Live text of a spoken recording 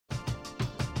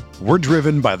We're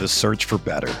driven by the search for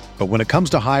better. But when it comes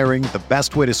to hiring, the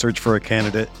best way to search for a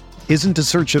candidate isn't to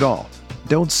search at all.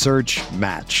 Don't search,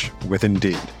 match with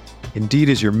Indeed. Indeed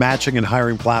is your matching and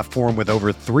hiring platform with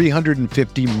over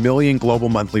 350 million global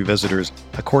monthly visitors,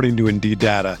 according to Indeed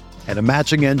data, and a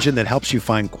matching engine that helps you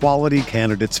find quality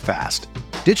candidates fast.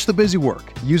 Ditch the busy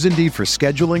work. Use Indeed for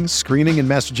scheduling, screening, and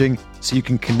messaging so you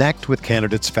can connect with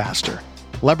candidates faster.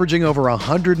 Leveraging over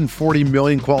 140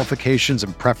 million qualifications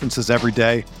and preferences every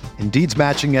day, Indeed's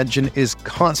matching engine is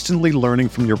constantly learning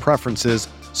from your preferences,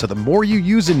 so the more you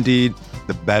use Indeed,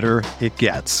 the better it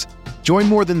gets. Join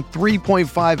more than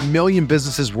 3.5 million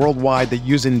businesses worldwide that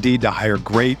use Indeed to hire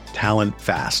great talent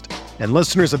fast. And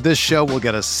listeners of this show will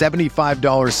get a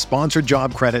 $75 sponsored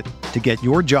job credit to get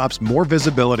your jobs more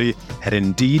visibility at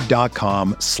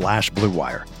Indeed.com/Blue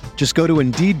Wire. Just go to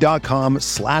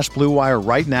Indeed.com/Blue Wire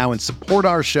right now and support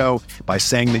our show by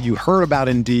saying that you heard about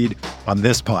Indeed on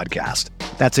this podcast.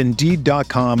 That's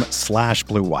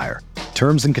Indeed.com/Blue Wire.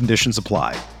 Terms and conditions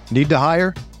apply. Need to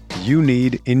hire? You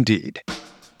need Indeed.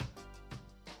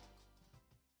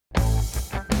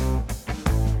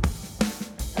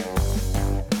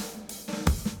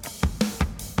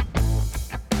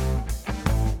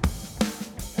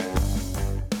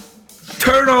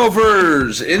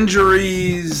 Turnovers,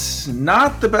 injuries,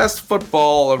 not the best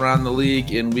football around the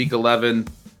league in Week 11,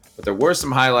 but there were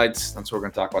some highlights. That's what we're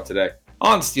going to talk about today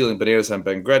on Stealing Bananas. I'm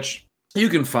Ben Gretsch. You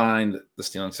can find the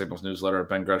Stealing Signals newsletter at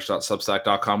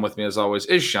bengretsch.substack.com. With me, as always,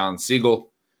 is Sean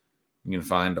Siegel. You can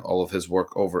find all of his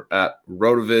work over at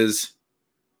Rotoviz.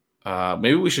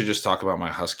 Maybe we should just talk about my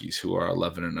Huskies, who are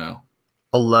 11-0.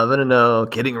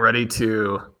 11-0, getting ready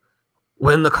to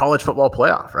win the college football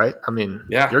playoff, right? I mean,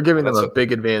 yeah, you're giving them a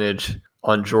big advantage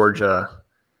on Georgia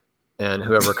and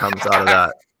whoever comes out of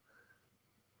that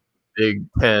Big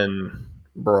Ten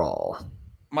brawl.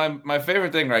 My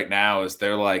favorite thing right now is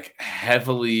they're like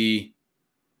they're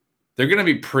going to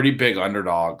be pretty big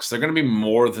underdogs. They're going to be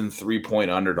more than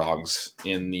 3-point underdogs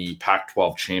in the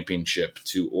Pac-12 championship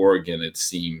to Oregon, it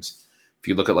seems. If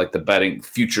you look at like the betting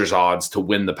futures odds to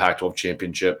win the Pac-12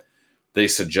 championship, they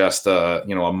suggest a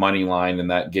money line in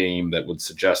that game that would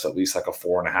suggest at least like a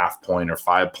 4.5 point or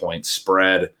 5 point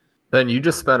spread. Then you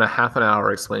just spent a half an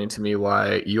hour explaining to me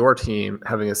why your team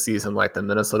having a season like the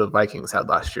Minnesota Vikings had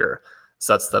last year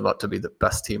sets them up to be the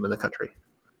best team in the country.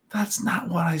 That's not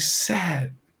what I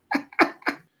said.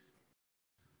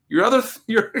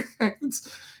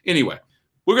 Anyway,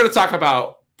 we're going to talk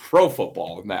about pro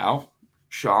football now,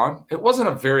 Sean. It wasn't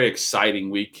a very exciting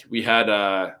week. We had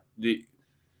we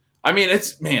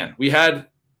had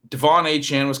Devon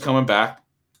Achane was coming back,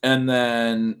 and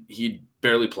then he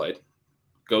barely played,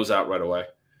 goes out right away.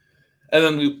 And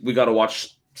then we got to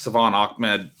watch Salvon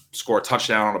Ahmed score a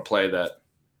touchdown on a play that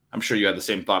I'm sure you had the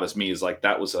same thought as me, is like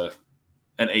that was an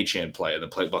Achane play in the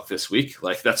playbook this week.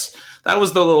 Like that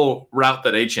was the little route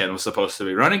that Achane was supposed to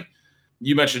be running.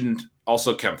 You mentioned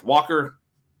also Kenneth Walker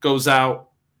goes out.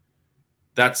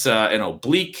 That's an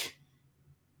oblique.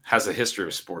 Has a history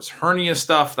of sports hernia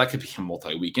stuff. That could be a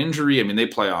multi-week injury. I mean, they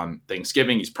play on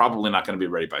Thanksgiving. He's probably not going to be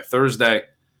ready by Thursday.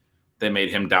 They made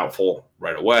him doubtful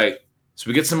right away. So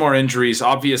we get some more injuries.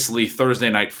 Obviously, Thursday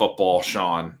night football,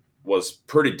 Sean, was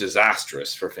pretty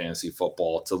disastrous for fantasy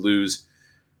football. To lose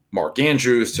Mark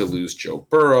Andrews, to lose Joe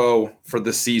Burrow for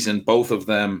the season, both of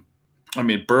them. I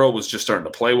mean, Burrow was just starting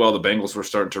to play well. The Bengals were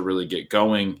starting to really get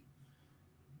going,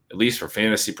 at least for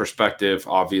fantasy perspective.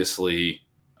 Obviously,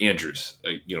 Andrews,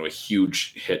 a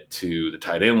huge hit to the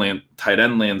tight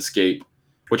end landscape,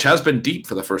 which has been deep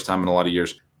for the first time in a lot of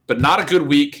years. But not a good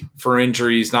week for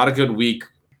injuries, not a good week.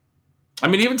 I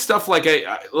mean, even stuff like,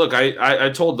 I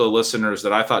told the listeners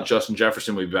that I thought Justin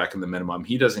Jefferson would be back in the minimum.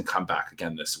 He doesn't come back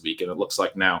again this week, and it looks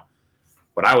like now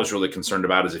what I was really concerned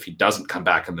about is if he doesn't come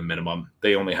back in the minimum,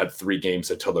 they only had 3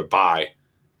 games until their bye.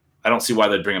 I don't see why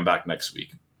they'd bring him back next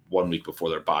week, 1 week before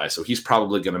their bye. So he's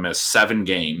probably going to miss 7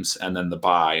 games and then the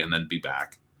bye and then be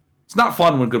back. It's not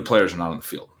fun when good players are not on the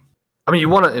field. I mean, you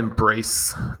want to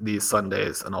embrace these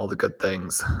Sundays and all the good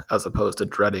things as opposed to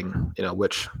dreading,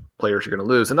 which players you're going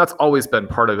to lose. And that's always been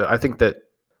part of it. I think that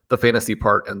the fantasy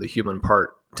part and the human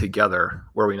part together,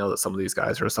 where we know that some of these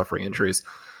guys are suffering injuries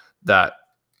that,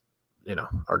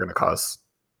 are going to cause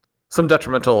some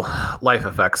detrimental life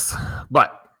effects.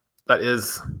 But that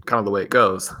is kind of the way it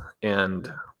goes.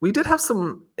 And we did have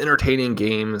some entertaining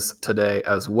games today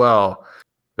as well.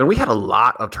 And we had a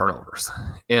lot of turnovers.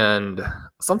 And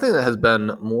something that has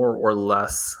been more or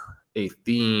less a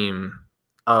theme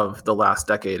of the last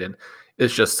decade, and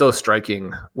it's just so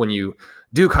striking when you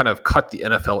do kind of cut the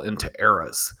NFL into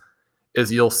eras,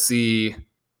 is you'll see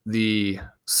the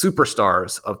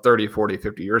superstars of 30, 40,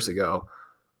 50 years ago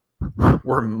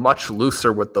were much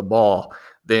looser with the ball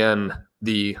than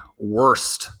the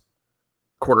worst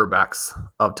quarterbacks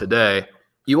of today.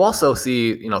 You also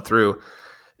see, through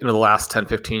the last 10,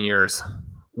 15 years,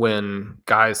 when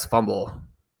guys fumble,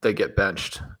 they get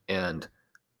benched and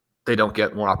they don't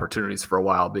get more opportunities for a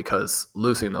while because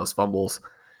losing those fumbles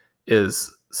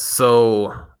is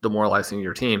so demoralizing to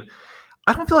your team.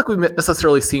 I don't feel like we've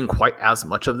necessarily seen quite as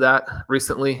much of that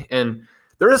recently. And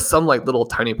there is some little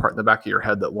tiny part in the back of your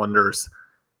head that wonders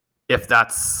if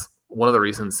that's one of the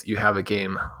reasons you have a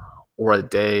game or a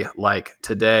day like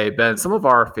today. Ben, some of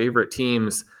our favorite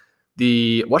teams,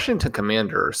 the Washington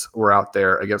Commanders, were out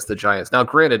there against the Giants. Now,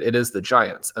 granted, it is the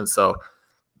Giants, and so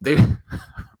they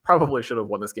probably should have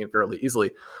won this game fairly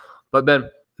easily. But Ben,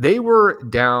 they were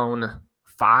down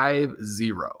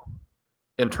 5-0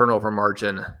 in turnover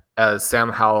margin as Sam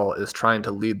Howell is trying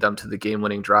to lead them to the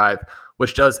game-winning drive,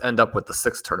 which does end up with the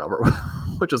sixth turnover,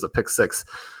 which is a pick six.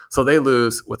 So they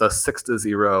lose with a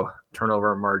 6-0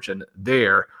 turnover margin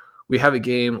there. We have a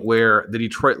game where the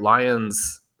Detroit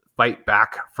Lions fight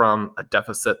back from a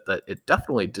deficit that it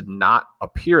definitely did not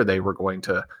appear they were going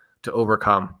to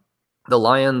overcome. The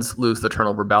Lions lose the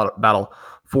turnover battle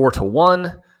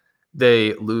 4-1.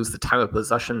 They lose the time of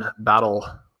possession battle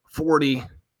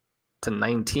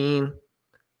 40-19.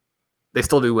 They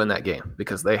still do win that game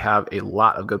because they have a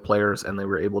lot of good players and they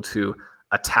were able to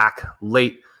attack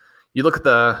late. You look at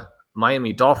the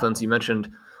Miami Dolphins, you mentioned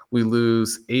we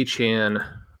lose Achane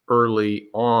early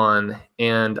on.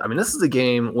 And I mean, this is a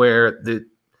game where the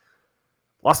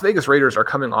Las Vegas Raiders are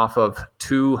coming off of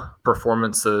two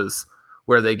performances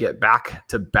where they get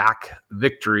back-to-back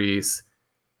victories,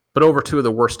 but over two of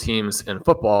the worst teams in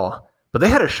football. But they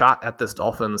had a shot at this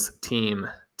Dolphins team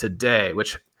today,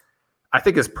 which I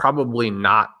think is probably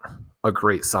not a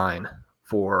great sign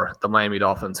for the Miami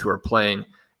Dolphins who are playing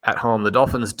at home. The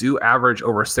Dolphins do average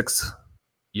over 6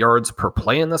 yards per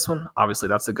play in this one. Obviously,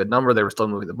 that's a good number. They were still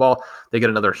moving the ball. They get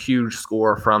another huge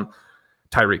score from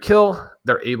Tyreek Hill.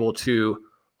 They're able to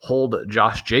hold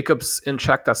Josh Jacobs in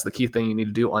check. That's the key thing you need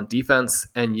to do on defense.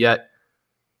 And yet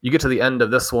you get to the end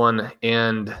of this one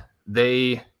and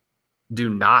they do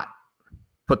not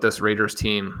put this Raiders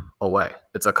team away.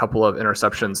 It's a couple of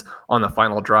interceptions on the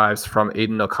final drives from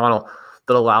Aiden O'Connell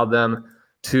that allowed them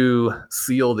to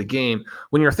seal the game.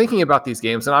 When you're thinking about these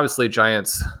games, and obviously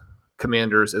Giants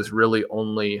Commanders is really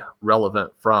only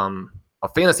relevant from a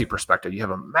fantasy perspective. You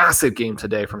have a massive game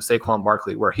today from Saquon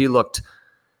Barkley where he looked,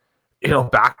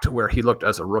 back to where he looked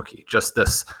as a rookie. Just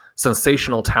this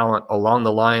sensational talent along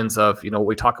the lines of, what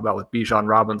we talk about with Bijan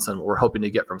Robinson, what we're hoping to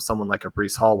get from someone like a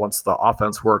Breece Hall once the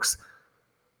offense works.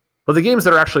 But the games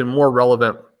that are actually more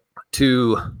relevant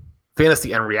to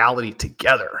fantasy and reality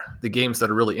together, the games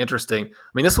that are really interesting.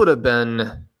 I mean, this would have been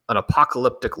an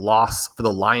apocalyptic loss for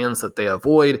the Lions that they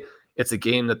avoid. It's a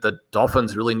game that the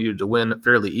Dolphins really needed to win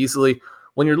fairly easily.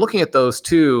 When you're looking at those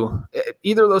two,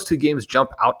 either of those two games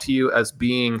jump out to you as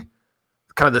being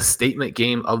kind of the statement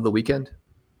game of the weekend?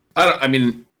 I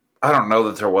don't know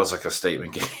that there was a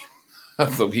statement game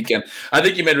of the weekend. I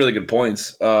think you made really good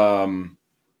points.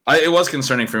 It was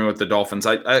concerning for me with the Dolphins.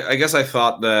 I guess I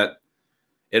thought that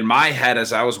in my head,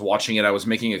 as I was watching it, I was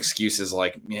making excuses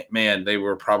like, man, they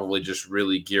were probably just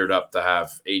really geared up to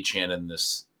have Achane in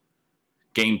this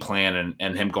game plan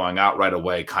and him going out right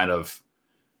away, kind of.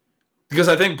 Because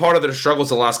I think part of their struggles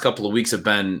the last couple of weeks have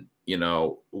been,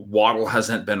 Waddle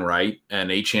hasn't been right and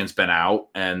Achane's been out,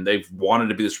 and they've wanted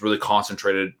to be this really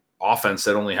concentrated offense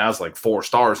that only has 4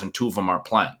 stars and 2 of them aren't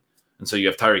playing. And so you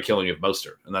have Tyreek Hill and you have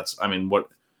Mostert. And that's,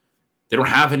 they don't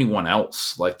have anyone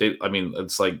else.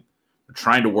 It's like they're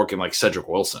trying to work in Cedric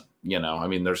Wilson,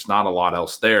 there's not a lot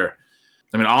else there.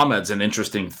 Ahmed's an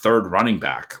interesting third running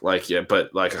back. But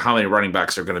how many running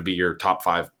backs are going to be your top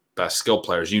 5 best skill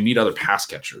players? You need other pass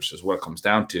catchers is what it comes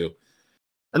down to.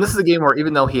 And this is a game where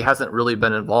even though he hasn't really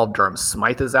been involved, Durham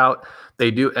Smythe is out.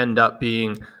 They do end up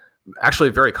being actually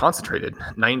very concentrated.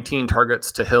 19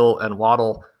 targets to Hill and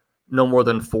Waddle, no more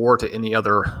than 4 to any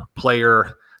other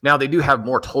player. Now, they do have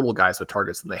more total guys with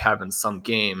targets than they have in some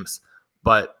games.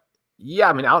 But,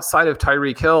 yeah, outside of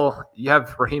Tyreek Hill, you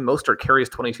have Raheem Mostert carries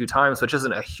 22 times, which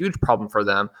isn't a huge problem for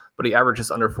them, but he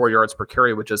averages under 4 yards per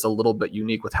carry, which is a little bit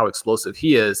unique with how explosive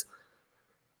he is.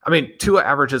 Tua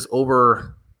averages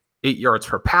over 8 yards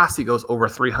per pass. He goes over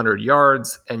 300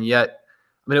 yards, and yet,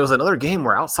 it was another game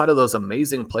where outside of those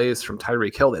amazing plays from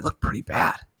Tyreek Hill, they look pretty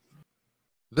bad.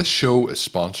 This show is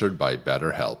sponsored by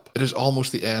BetterHelp. It is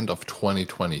almost the end of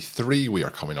 2023. We are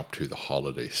coming up to the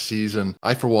holiday season.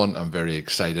 I, for one, am very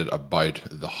excited about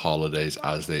the holidays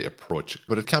as they approach.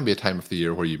 But it can be a time of the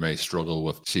year where you may struggle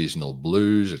with seasonal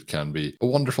blues. It can be a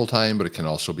wonderful time, but it can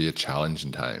also be a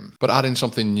challenging time. But adding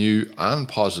something new and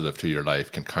positive to your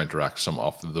life can counteract some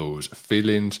of those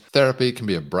feelings. Therapy can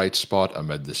be a bright spot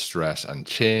amid the stress and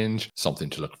change, something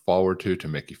to look forward to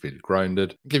make you feel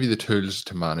grounded, give you the tools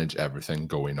to manage everything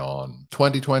going on.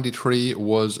 2023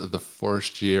 was the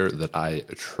first year that I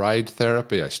tried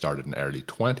therapy. I started in early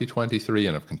 2023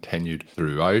 and have continued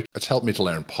throughout. It's helped me to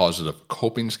learn positive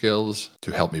coping skills,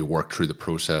 to help me work through the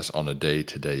process on a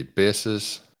day-to-day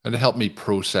basis, and to help me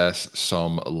process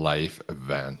some life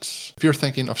events. If you're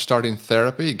thinking of starting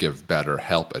therapy, give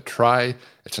BetterHelp a try.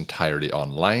 It's entirely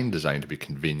online, designed to be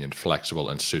convenient, flexible,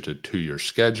 and suited to your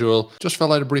schedule. Just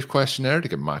fill out a brief questionnaire to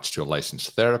get matched to a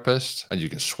licensed therapist, and you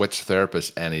can switch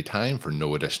therapists anytime for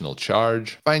no additional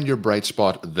charge. Find your bright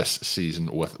spot this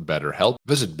season with BetterHelp.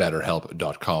 Visit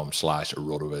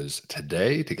betterhelp.com/rotoviz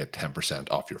today to get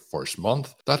 10% off your first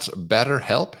month. That's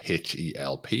BetterHelp,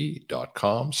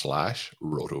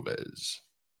 HELP.com/rotoviz.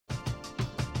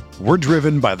 We're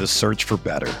driven by the search for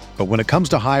better. But when it comes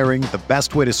to hiring, the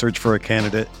best way to search for a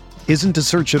candidate isn't to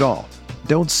search at all.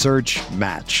 Don't search,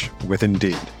 match with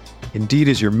Indeed. Indeed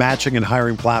is your matching and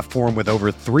hiring platform with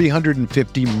over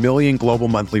 350 million global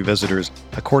monthly visitors,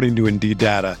 according to Indeed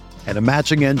data, and a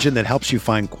matching engine that helps you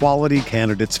find quality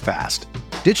candidates fast.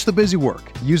 Ditch the busy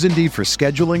work. Use Indeed for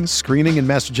scheduling, screening, and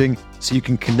messaging so you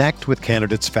can connect with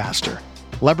candidates faster.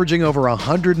 Leveraging over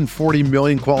 140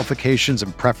 million qualifications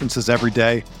and preferences every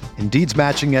day, Indeed's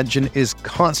matching engine is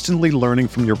constantly learning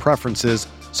from your preferences,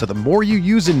 so the more you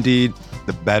use Indeed,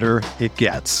 the better it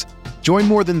gets. Join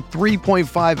more than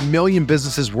 3.5 million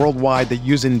businesses worldwide that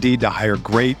use Indeed to hire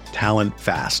great talent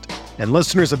fast. And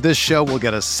listeners of this show will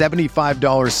get a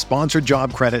 $75 sponsored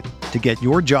job credit to get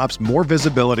your jobs more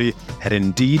visibility at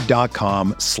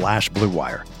Indeed.com/Blue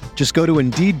Wire. Just go to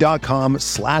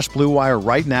Indeed.com/Blue Wire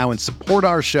right now and support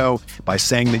our show by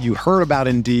saying that you heard about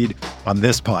Indeed on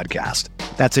this podcast.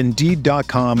 That's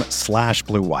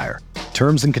Indeed.com/Blue Wire.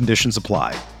 Terms and conditions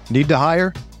apply. Need to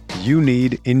hire? You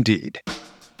need Indeed.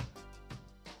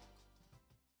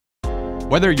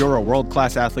 Whether you're a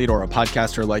world-class athlete or a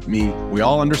podcaster like me, we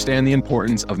all understand the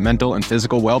importance of mental and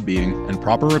physical well-being and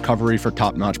proper recovery for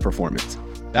top-notch performance.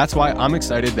 That's why I'm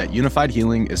excited that Unified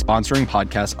Healing is sponsoring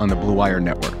podcasts on the Blue Wire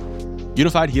Network.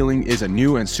 Unified Healing is a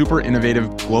new and super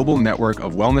innovative global network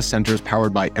of wellness centers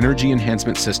powered by Energy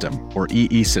Enhancement System, or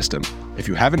EE System. If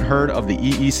you haven't heard of the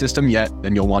EE System yet,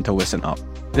 then you'll want to listen up.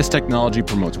 This technology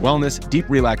promotes wellness, deep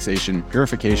relaxation,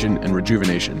 purification, and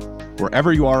rejuvenation.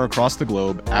 Wherever you are across the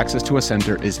globe, access to a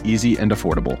center is easy and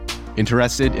affordable.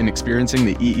 Interested in experiencing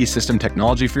the EE System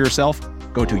technology for yourself?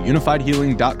 Go to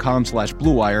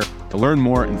unifiedhealing.com/Blue Wire to learn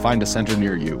more and find a center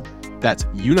near you. That's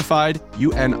unified,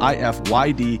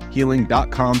 UNIFYD,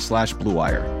 healing.com/Blue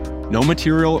Wire. No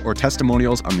material or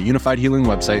testimonials on the Unified Healing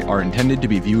website are intended to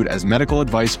be viewed as medical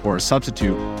advice or a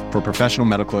substitute for professional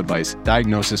medical advice,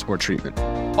 diagnosis, or treatment.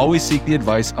 Always seek the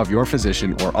advice of your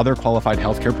physician or other qualified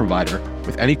healthcare provider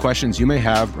with any questions you may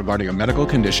have regarding a medical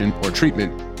condition or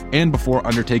treatment and before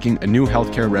undertaking a new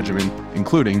healthcare regimen,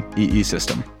 including EE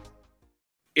System.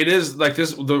 It is like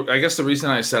this. I guess the reason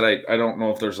I said I don't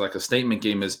know if there's like a statement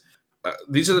game is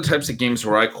these are the types of games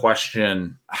where I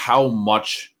question how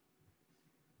much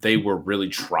they were really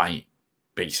trying,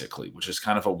 basically, which is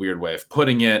kind of a weird way of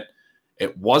putting it.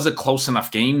 It was a close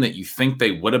enough game that you think they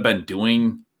would have been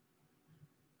doing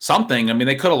something. I mean,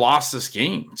 they could have lost this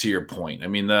game, to your point. I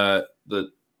mean, the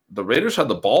Raiders had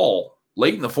the ball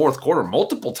late in the fourth quarter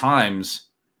multiple times,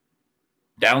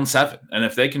 down 7. And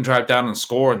if they can drive down and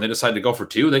score and they decide to go for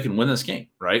 2, they can win this game,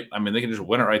 right? I mean, they can just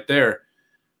win it right there.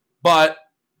 But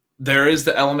there is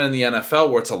the element in the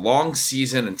NFL where it's a long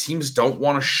season and teams don't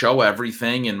want to show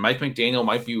everything. And Mike McDaniel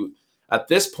might be, at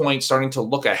this point, starting to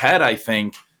look ahead, I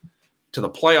think, to the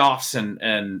playoffs and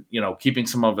keeping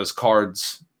some of his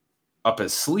cards up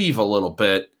his sleeve a little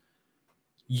bit.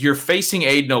 You're facing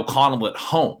Aiden O'Connell at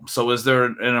home. So is there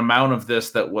an amount of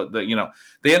this that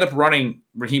they end up running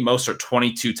Raheem Mostert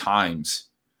 22 times,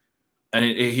 and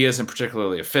he isn't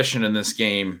particularly efficient in this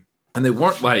game. And they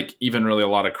weren't like even really a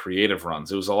lot of creative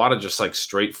runs. It was a lot of just like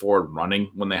straightforward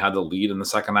running when they had the lead in the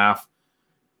second half.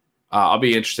 I'll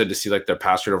be interested to see like their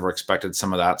pass rate over expected,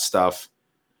 some of that stuff.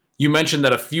 You mentioned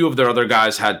that a few of their other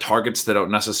guys had targets they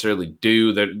don't necessarily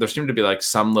do. There seemed to be like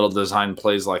some little design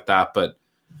plays like that. But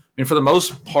I mean, for the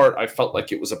most part, I felt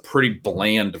like it was a pretty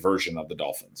bland version of the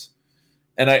Dolphins.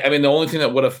 And I mean, the only thing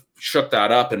that would have shook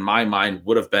that up in my mind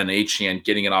would have been Achane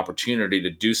getting an opportunity to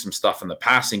do some stuff in the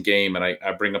passing game. And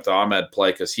I bring up the Ahmed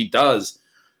play because he does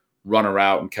run a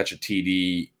route and catch a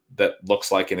TD that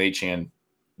looks like an Achane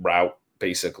route,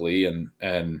 basically. And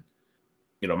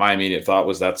my immediate thought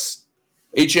was that's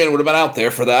Achane would have been out there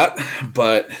for that,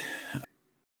 but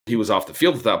he was off the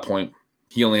field at that point.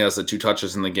 He only has the 2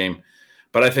 touches in the game.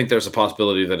 But I think there's a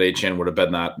possibility that Achane would have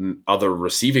been that other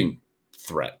receiving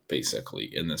threat,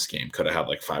 basically, in this game. Could have had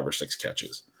like 5 or 6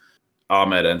 catches.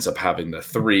 Ahmed ends up having the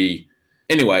 3.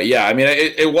 Anyway, yeah, I mean,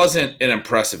 it wasn't an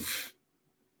impressive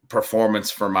performance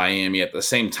for Miami. At the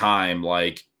same time,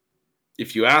 like,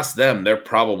 if you ask them, they're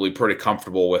probably pretty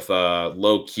comfortable with a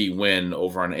low-key win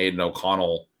over an Aiden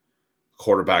O'Connell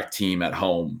quarterback team at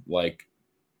home. Like,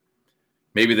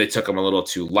 maybe they took them a little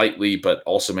too lightly, but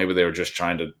also maybe they were just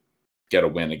trying to get a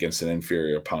win against an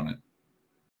inferior opponent.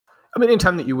 I mean,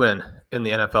 anytime that you win in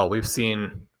the NFL, we've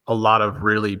seen a lot of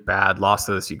really bad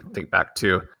losses. You can think back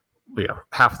to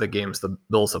half of the games the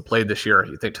Bills have played this year.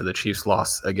 You think to the Chiefs'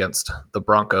 loss against the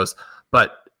Broncos.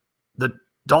 But the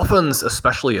Dolphins,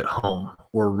 especially at home,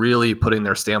 were really putting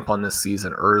their stamp on this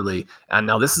season early. And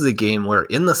now this is a game where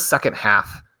in the second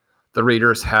half, the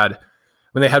Raiders had,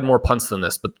 they had more punts than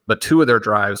this, but 2 of their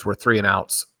drives were 3 and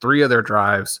outs. 3 of their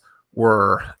drives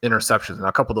were interceptions. Now,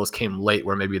 a couple of those came late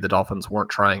where maybe the Dolphins weren't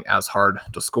trying as hard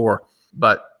to score.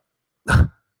 But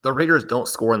the Raiders don't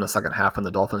score in the second half and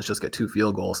the Dolphins just get 2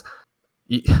 field goals.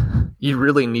 You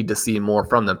really need to see more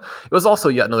from them. It was also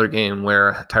yet another game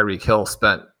where Tyreek Hill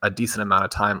spent a decent amount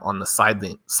of time on the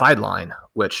sideline,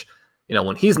 which,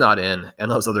 when he's not in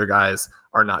and those other guys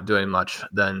are not doing much,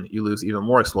 then you lose even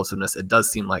more explosiveness. It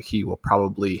does seem like he will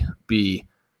probably be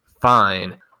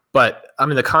fine. But, I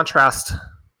mean, the contrast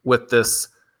with this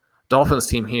Dolphins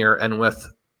team here and with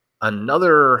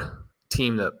another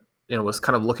team that was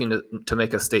kind of looking to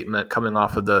make a statement coming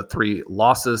off of the 3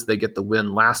 losses. They get the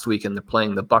win last week and they're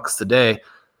playing the Bucs today.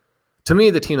 To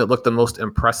me, the team that looked the most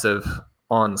impressive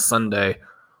on Sunday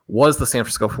was the San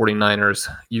Francisco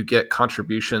 49ers. You get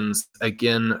contributions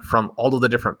again from all of the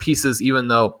different pieces, even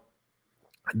though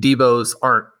Debo's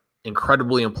aren't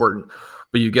incredibly important,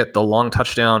 but you get the long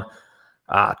touchdown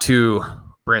to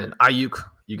Brandon Ayuk.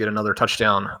 You get another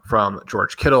touchdown from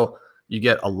George Kittle. You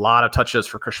get a lot of touches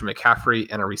for Christian McCaffrey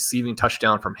and a receiving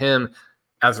touchdown from him.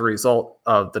 As a result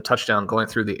of the touchdown going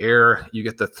through the air, you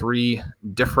get the 3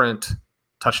 different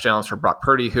touchdowns for Brock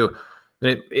Purdy, who,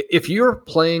 if you're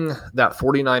playing that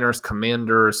 49ers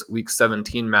Commanders Week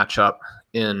 17 matchup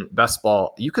in best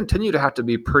ball, you continue to have to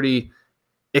be pretty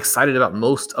excited about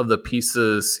most of the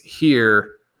pieces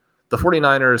here. The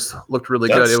 49ers looked really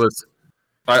good.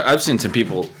 I've seen some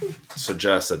people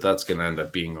suggest that that's going to end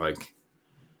up being like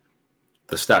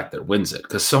the stack that wins it,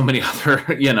 because so many other,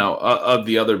 of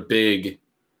the other big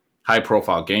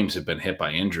high-profile games have been hit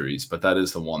by injuries, but that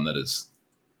is the one that is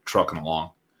trucking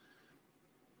along.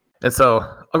 And so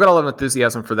I've got a lot of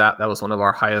enthusiasm for that. That was one of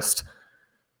our highest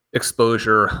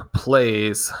exposure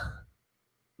plays.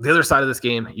 The other side of this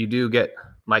game, you do get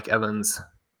Mike Evans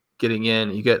getting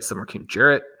in. You get some Raheem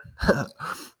Jarrett,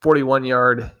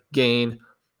 41-yard gain.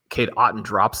 Cade Otton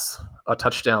drops a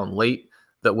touchdown late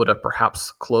that would have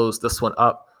perhaps closed this one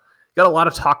up. Got a lot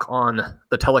of talk on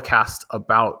the telecast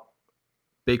about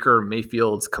Baker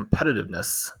Mayfield's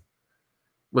competitiveness.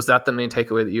 Was that the main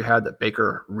takeaway that you had, that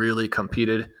Baker really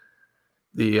competed?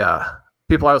 The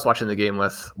people I was watching the game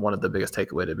with wanted the biggest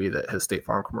takeaway to be that his State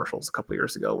Farm commercials a couple of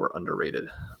years ago were underrated,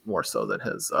 more so than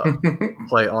his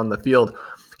play on the field.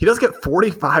 He does get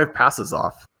 45 passes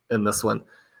off in this one.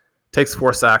 Takes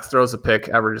 4 sacks, throws a pick,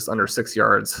 averages under 6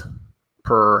 yards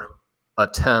per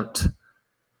attempt.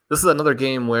 This is another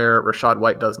game where Rachaad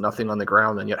White does nothing on the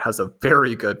ground and yet has a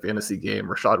very good fantasy game.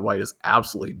 Rachaad White is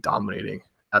absolutely dominating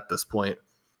at this point.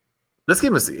 This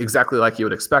game is exactly like you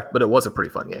would expect, but it was a pretty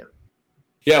fun game.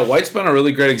 Yeah, White's been a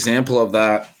really great example of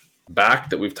that back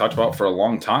that we've talked about for a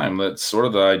long time. That's sort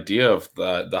of the idea of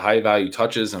the high-value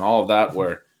touches and all of that,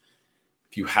 where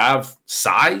if you have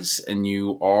size and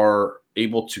you are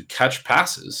able to catch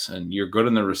passes and you're good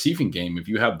in the receiving game, if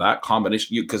you have that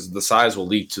combination, because the size will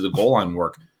lead to the goal line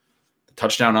work, the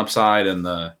touchdown upside and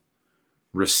the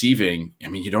receiving, I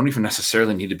mean, you don't even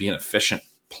necessarily need to be an efficient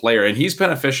player. And he's been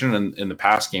efficient in the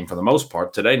pass game for the most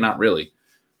part. Today, not really.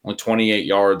 Only 28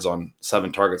 yards on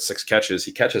 7 targets, 6 catches.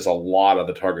 He catches a lot of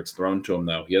the targets thrown to him,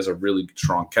 though. He has a really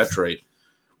strong catch rate,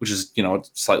 which is, a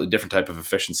slightly different type of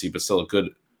efficiency, but still a good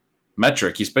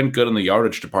metric. He's been good in the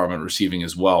yardage department receiving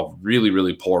as well. Really,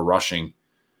 really poor rushing.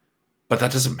 But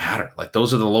that doesn't matter. Like,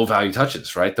 those are the low-value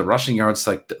touches, right? The rushing yards,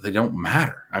 like, they don't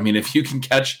matter. I mean, if you can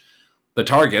catch the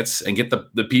targets and get the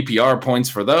PPR points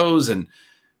for those, and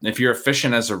if you're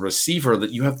efficient as a receiver,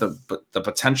 that you have the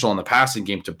potential in the passing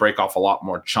game to break off a lot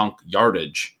more chunk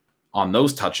yardage on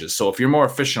those touches. So if you're more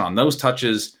efficient on those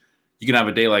touches, you can have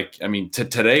a day like, I mean,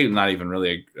 today, not even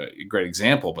really a great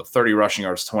example, but 30 rushing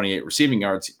yards, 28 receiving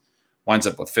yards, winds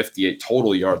up with 58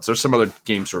 total yards. There's some other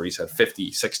games where he's had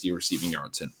 50, 60 receiving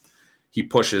yards, and he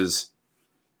pushes,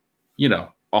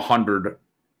 100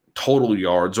 total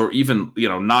yards, or even,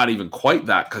 not even quite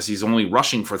that, because he's only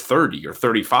rushing for 30 or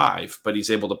 35, but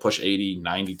he's able to push 80,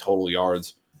 90 total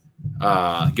yards,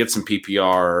 get some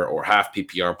PPR or half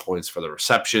PPR points for the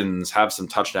receptions, have some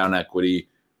touchdown equity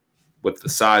with the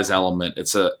size element.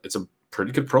 It's a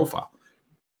pretty good profile.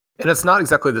 And it's not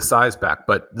exactly the size back,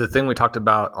 but the thing we talked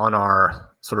about on our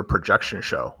sort of projection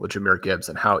show with Jahmyr Gibbs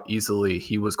and how easily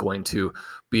he was going to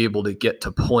be able to get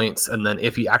to points. And then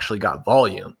if he actually got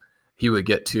volume, he would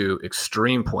get to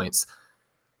extreme points.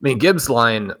 I mean, Gibbs'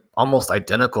 line almost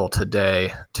identical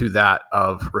today to that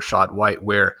of Rachaad White,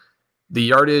 where the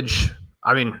yardage,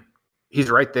 I mean,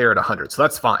 he's right there at 100. So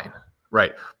that's fine,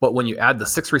 right? But when you add the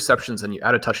 6 receptions and you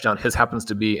add a touchdown, his happens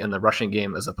to be in the rushing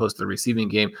game as opposed to the receiving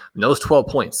game. And those 12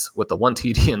 points with the 1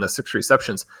 TD and the 6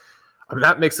 receptions, I mean,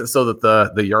 that makes it so that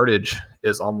the yardage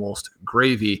is almost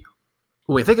gravy.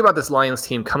 When we think about this Lions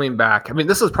team coming back, I mean,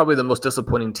 this is probably the most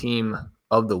disappointing team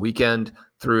of the weekend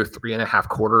through 3.5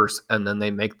 quarters, and then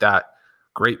they make that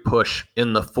great push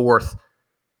in the 4th.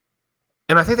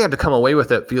 And I think they had to come away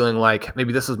with it feeling like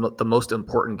maybe this is the most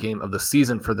important game of the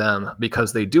season for them,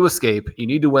 because they do escape. You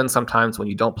need to win sometimes when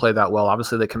you don't play that well.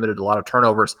 Obviously, they committed a lot of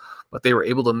turnovers, but they were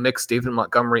able to mix David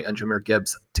Montgomery and Jahmyr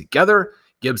Gibbs together.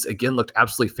 Gibbs, again, looked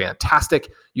absolutely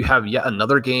fantastic. You have yet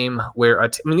another game where,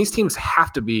 these teams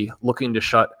have to be looking to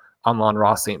shut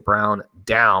Amon-Ra St. Brown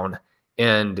down,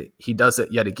 and he does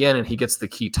it yet again, and he gets the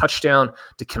key touchdown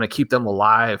to kind of keep them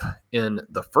alive in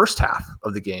the first half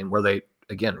of the game, where they,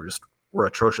 again, were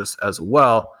atrocious as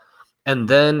well. And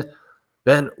then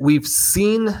we've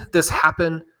seen this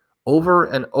happen over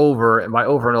and over, and by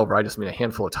over and over, I just mean a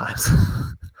handful of times,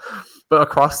 but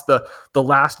across the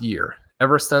last year,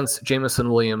 ever since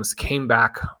Jameson Williams came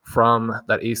back from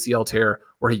that ACL tear,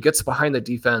 where he gets behind the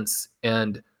defense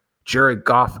and Jared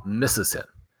Goff misses him.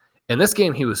 In this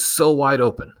game, he was so wide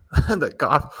open that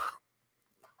Goff,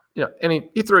 and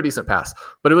he threw a decent pass,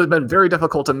 but it would have been very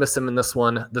difficult to miss him in this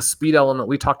one. The speed element,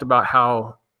 we talked about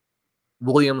how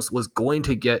Williams was going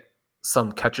to get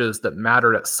some catches that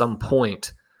mattered at some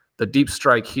point. The deep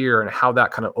strike here and how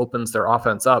that kind of opens their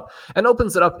offense up, and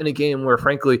opens it up in a game where,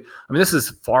 frankly, this is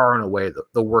far and away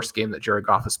the worst game that Jared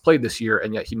Goff has played this year,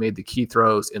 and yet he made the key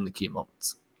throws in the key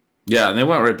moments. Yeah, and they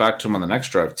went right back to him on the next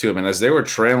drive, too. As they were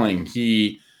trailing,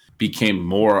 he became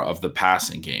more of the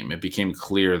passing game. It became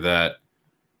clear that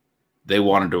they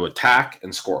wanted to attack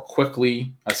and score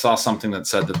quickly. I saw something that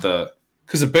said that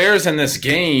because the Bears in this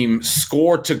game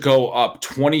scored to go up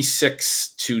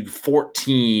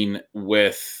 26-14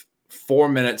 with 4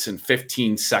 minutes and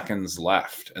 15 seconds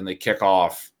left, and they kick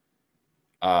off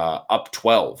up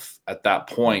 12 at that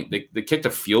point. They kicked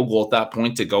a field goal at that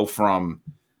point to go from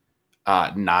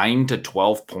 9 to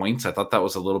 12 points. I thought that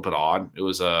was a little bit odd. It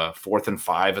was a 4th and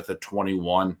 5 at the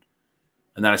 21.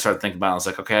 And then I started thinking about it. I was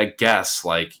like, okay, I guess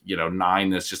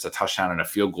 9 is just a touchdown and a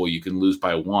field goal. You can lose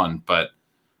by 1, but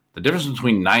the difference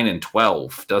between 9 and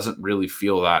 12 doesn't really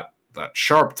feel that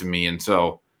sharp to me. And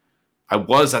so I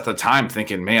was at the time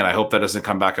thinking, man, I hope that doesn't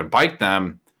come back and bite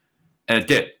them. And it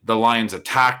did. The Lions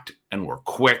attacked and were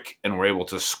quick and were able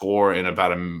to score in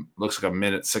about looks like a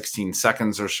minute, 16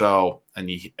 seconds or so.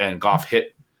 And Goff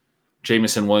hit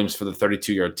Jameson Williams for the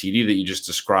 32-yard TD that you just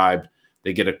described.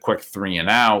 They get a quick 3 and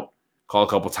out, call a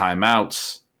couple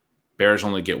timeouts. Bears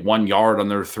only get 1 yard on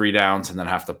their 3 downs and then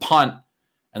have to punt.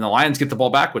 And the Lions get the ball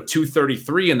back with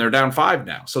 2:33, and they're down 5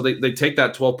 now. So they take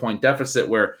that 12-point deficit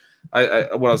where what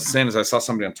I was saying is I saw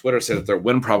somebody on Twitter say that their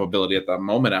win probability at that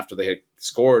moment after they had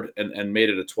scored and made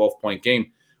it a 12-point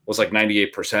game was like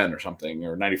 98% or something,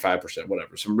 or 95%,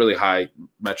 whatever. Some really high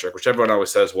metric, which everyone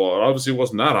always says, well, it obviously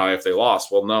wasn't that high if they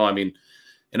lost. Well, no,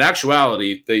 in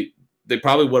actuality, they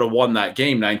probably would have won that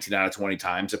game 19 out of 20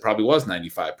 times. It probably was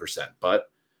 95%, but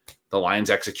the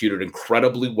Lions executed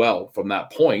incredibly well from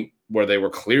that point where they were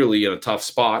clearly in a tough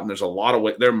spot. And there's a lot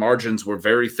of their margins were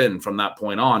very thin from that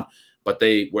point on, but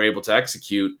they were able to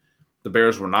execute. The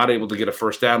Bears were not able to get a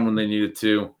first down when they needed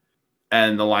to,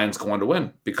 and the Lions go on to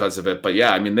win because of it. But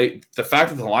yeah, the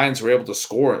fact that the Lions were able to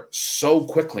score so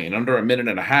quickly in under a minute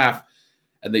and a half,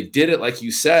 and they did it, like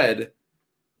you said,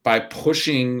 by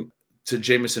pushing to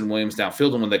Jameson Williams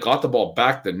downfield. And when they got the ball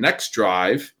back the next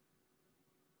drive,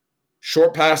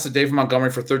 Short pass to David Montgomery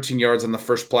for 13 yards on the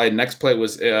first play. Next play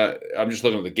was, I'm just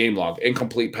looking at the game log,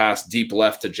 incomplete pass deep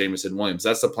left to Jameson Williams.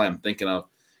 That's the play I'm thinking of.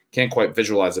 Can't quite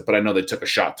visualize it, but I know they took a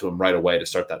shot to him right away to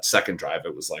start that second drive.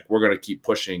 It was like, we're going to keep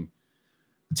pushing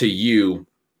to you.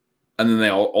 And then they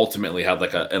ultimately had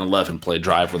like an 11-play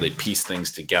drive where they pieced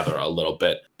things together a little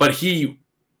bit. But he,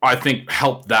 I think,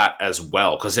 helped that as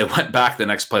well because they went back the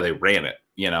next play, they ran it.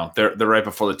 They're right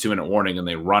before the 2-minute warning, and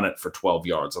they run it for 12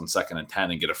 yards on 2nd and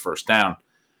 10 and get a first down.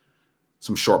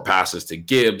 Some short passes to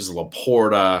Gibbs,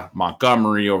 Laporta,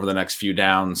 Montgomery over the next few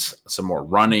downs, some more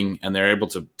running, and they're able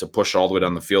to push all the way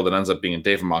down the field. It ends up being a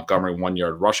David Montgomery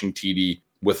 1-yard rushing TD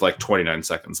with like 29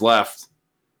 seconds left.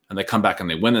 And they come back and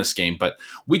they win this game. But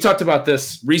we talked about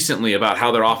this recently about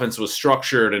how their offense was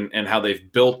structured and how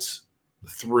they've built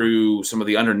through some of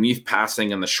the underneath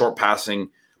passing and the short passing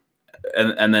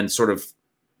and then sort of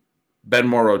been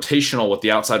more rotational with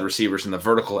the outside receivers and the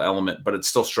vertical element, but it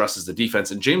still stresses the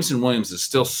defense. And Jameson Williams is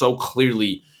still so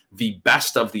clearly the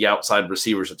best of the outside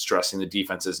receivers at stressing the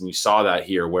defenses. And you saw that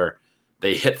here where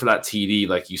they hit for that TD,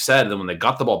 like you said. And then when they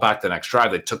got the ball back the next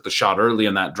drive, they took the shot early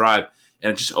in that drive.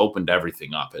 And it just opened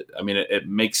everything up. It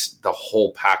makes the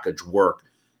whole package work.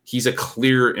 He's a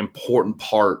clear, important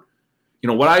part.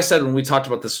 What I said when we talked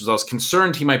about this was I was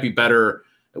concerned he might be better,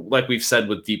 like we've said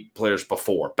with deep players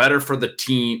before, better for the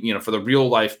team, for the real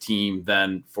life team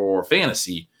than for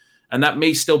fantasy. And that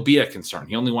may still be a concern.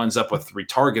 He only winds up with 3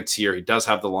 targets here. He does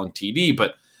have the long TD,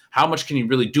 but how much can you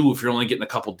really do if you're only getting a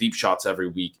couple deep shots every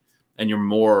week and you're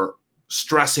more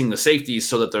stressing the safeties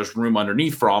so that there's room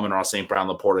underneath for Amon-Ra, St. Brown,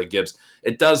 Laporta, Gibbs?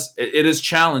 It is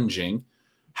challenging.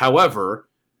 However,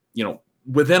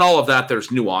 within all of that,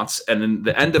 there's nuance. And in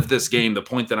the end of this game, the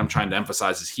point that I'm trying to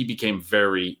emphasize is he became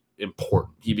very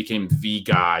important. He became the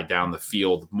guy down the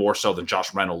field more so than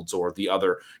Josh Reynolds or the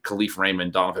other Khalif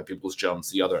Raymond, Donovan Peoples-Jones,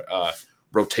 the other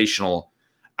rotational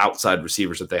outside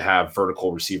receivers that they have,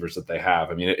 vertical receivers that they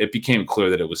have. It became clear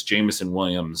that it was Jameson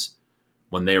Williams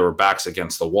when they were backs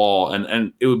against the wall.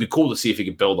 And it would be cool to see if he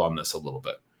could build on this a little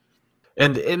bit.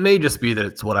 And it may just be that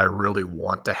it's what I really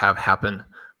want to have happen,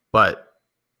 but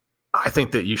I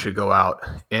think that you should go out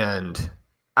and,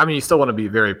 you still want to be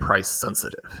very price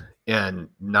sensitive and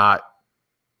not,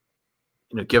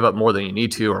 give up more than you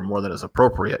need to or more than is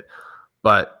appropriate.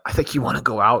 But I think you want to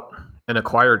go out and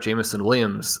acquire Jameson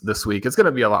Williams this week. It's going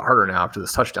to be a lot harder now after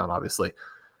this touchdown, obviously,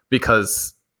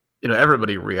 because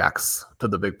everybody reacts to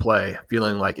the big play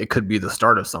feeling like it could be the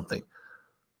start of something.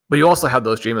 But you also have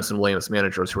those Jameson Williams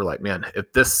managers who are like, man,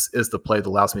 if this is the play that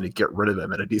allows me to get rid of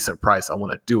him at a decent price, I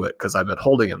want to do it because I've been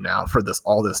holding him now for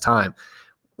all this time.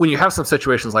 When you have some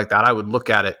situations like that, I would look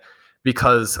at it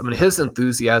because, his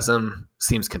enthusiasm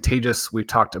seems contagious. We've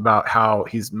talked about how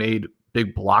he's made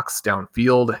big blocks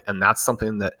downfield, and that's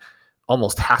something that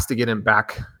almost has to get him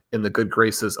back in the good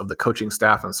graces of the coaching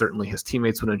staff, and certainly his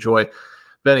teammates would enjoy.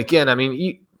 But again,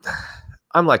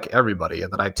 I'm like everybody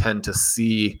that I tend to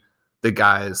see the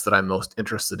guys that I'm most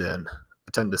interested in.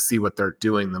 I tend to see what they're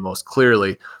doing the most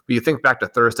clearly. But you think back to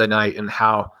Thursday night and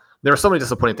how there were so many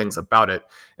disappointing things about it.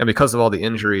 And because of all the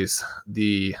injuries,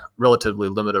 the relatively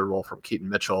limited role from Keaton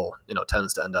Mitchell,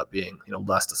 tends to end up being,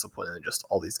 less disappointing than just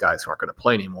all these guys who aren't going to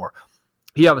play anymore.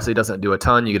 He obviously doesn't do a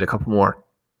ton. You get a couple more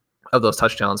of those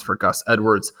touchdowns for Gus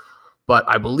Edwards. But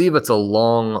I believe it's a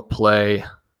long play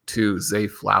to Zay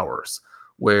Flowers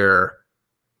where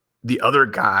the other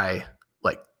guy,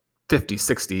 50,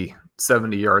 60,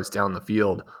 70 yards down the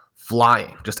field,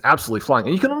 flying, just absolutely flying.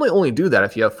 And you can only do that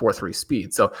if you have 4.3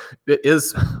 speed. So it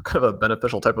is kind of a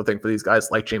beneficial type of thing for these guys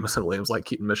like Jameson Williams, like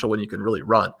Keaton Mitchell, when you can really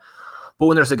run. But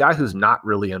when there's a guy who's not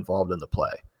really involved in the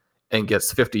play and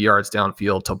gets 50 yards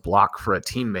downfield to block for a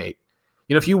teammate,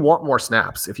 if you want more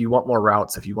snaps, if you want more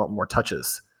routes, if you want more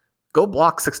touches, go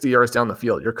block 60 yards down the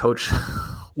field. Your coach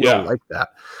will like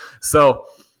that. So,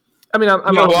 I'm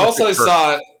what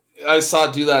else I saw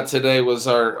do that today was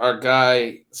our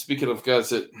guy, speaking of guys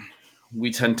that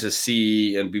we tend to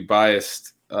see and be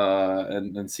biased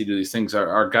and see do these things,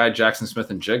 our guy Jackson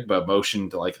Smith-Njigba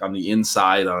motioned on the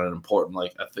inside on an important,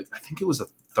 I think it was a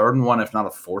 3rd and 1, if not a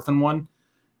 4th and 1.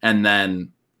 And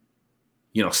then,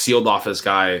 sealed off his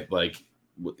guy.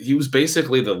 He was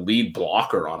basically the lead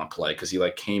blocker on a play because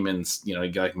he came in, he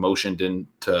motioned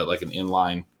into an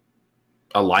inline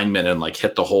alignment and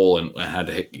hit the hole and had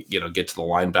to get to the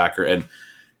linebacker and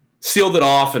sealed it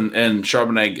off. And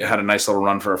Charbonnet had a nice little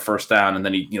run for a first down. And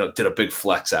then he, did a big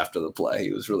flex after the play.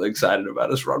 He was really excited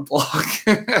about his run block.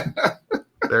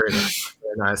 Very nice.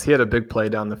 Very nice. He had a big play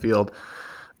down the field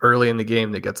early in the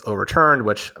game that gets overturned,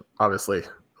 which obviously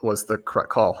was the correct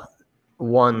call.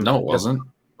 No, it wasn't.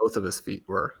 Both of his feet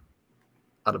were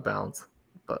out of bounds,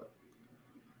 but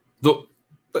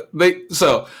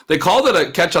They called it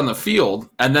a catch on the field,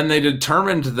 and then they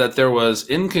determined that there was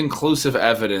inconclusive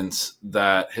evidence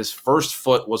that his first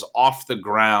foot was off the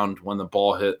ground when the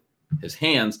ball hit his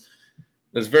hands.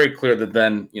 It's very clear that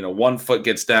then, one foot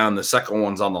gets down, the second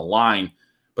one's on the line,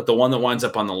 but the one that winds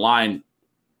up on the line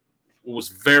was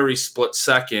very split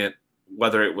second,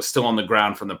 whether it was still on the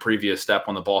ground from the previous step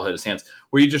when the ball hit his hands.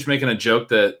 Were you just making a joke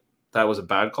that was a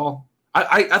bad call?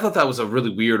 I thought that was a really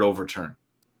weird overturn.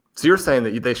 So you're saying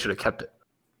that they should have kept it?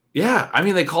 Yeah, I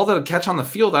mean, they called it a catch on the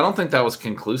field. I don't think that was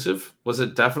conclusive. Was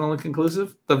it definitely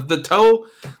conclusive? The toe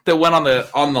that went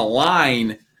on the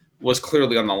line was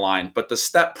clearly on the line, but the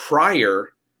step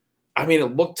prior, I mean,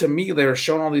 it looked to me, they were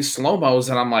showing all these slow-mos,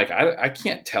 and I'm like, I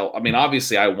can't tell. I mean,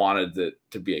 obviously I wanted it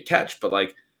to be a catch, but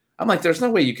I'm like, there's no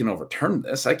way you can overturn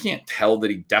this. I can't tell that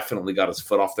he definitely got his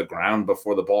foot off the ground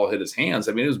before the ball hit his hands.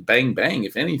 I mean, it was bang, bang,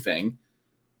 if anything,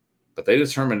 but they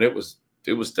determined it was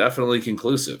definitely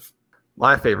conclusive.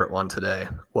 My favorite one today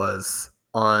was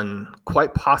on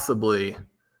quite possibly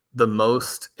the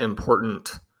most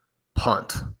important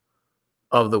punt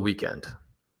of the weekend.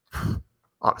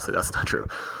 Obviously, that's not true.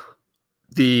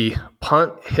 The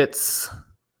punt hits,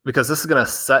 because this is going to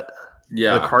set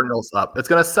the Cardinals up. It's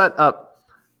going to set up,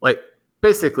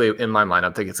 basically, in my mind,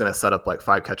 I'm thinking it's going to set up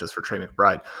 5 catches for Trey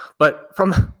McBride. But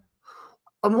from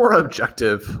a more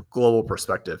objective global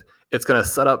perspective, it's going to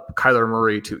set up Kyler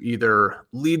Murray to either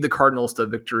lead the Cardinals to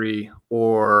victory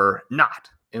or not,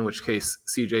 in which case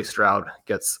CJ Stroud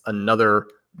gets another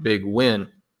big win.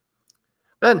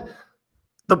 Then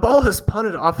the ball is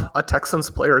punted off a Texans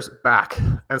player's back,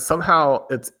 and somehow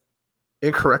it's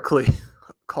incorrectly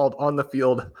called on the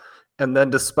field. And then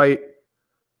despite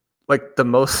the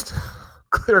most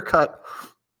clear-cut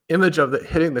image of it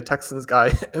hitting the Texans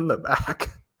guy in the back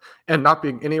and not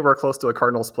being anywhere close to a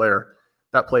Cardinals player,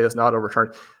 that play is not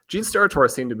overturned. Gene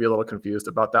Steratore seemed to be a little confused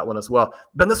about that one as well.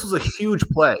 Ben, this was a huge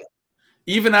play.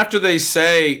 Even after they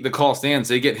say the call stands,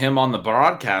 they get him on the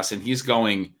broadcast, and he's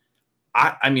going,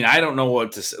 I mean, I don't know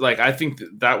what to say. I think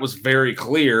that was very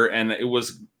clear, and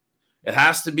it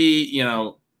has to be,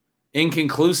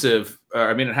 inconclusive.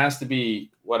 It has to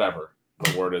be whatever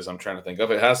the word is I'm trying to think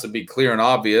of. It has to be clear and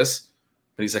obvious.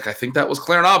 But he's like, I think that was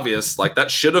clear and obvious.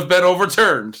 That should have been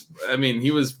overturned. I mean,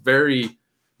 he was very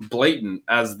blatant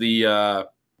as the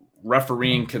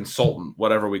refereeing consultant,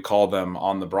 whatever we call them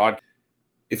on the broadcast.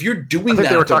 If you're doing that,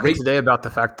 they were talking today about the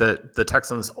fact that the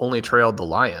Texans only trailed the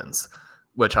Lions,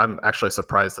 which I'm actually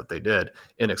surprised that they did,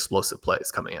 in explosive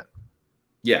plays coming in.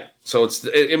 Yeah. So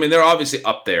they're obviously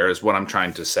up there is what I'm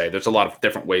trying to say. There's a lot of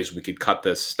different ways we could cut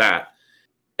this stat.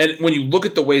 And when you look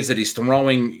at the ways that he's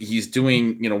throwing, he's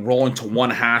doing, rolling to one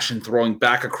hash and throwing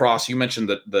back across. You mentioned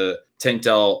the Tank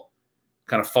Dell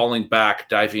kind of falling back,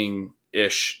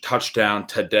 diving-ish touchdown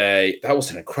today. That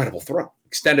was an incredible throw.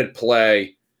 Extended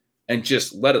play and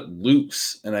just let it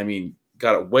loose. And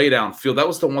got it way downfield. That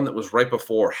was the one that was right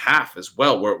before half as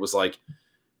well, where it was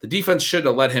the defense should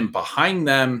have let him behind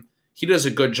them. He does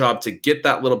a good job to get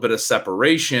that little bit of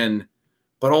separation,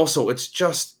 but also it's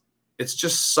just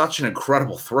such an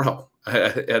incredible throw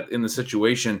in the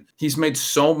situation. He's made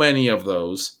so many of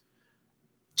those.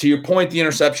 To your point, the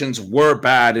interceptions were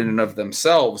bad in and of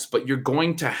themselves, but you're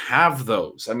going to have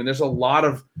those. There's a lot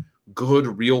of good,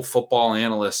 real football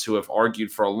analysts who have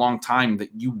argued for a long time that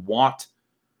you want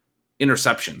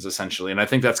interceptions, essentially. And I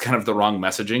think that's kind of the wrong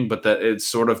messaging, but that it's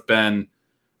sort of been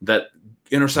that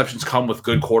interceptions come with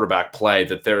good quarterback play,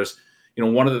 that there's,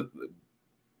 one of the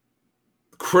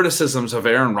criticisms of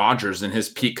Aaron Rodgers in his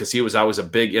peak, because he was always a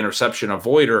big interception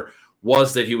avoider,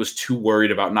 was that he was too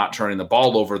worried about not turning the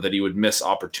ball over, that he would miss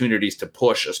opportunities to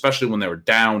push, especially when they were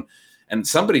down. And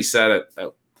somebody said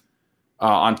it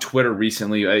on Twitter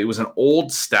recently. It was an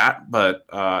old stat, but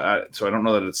so I don't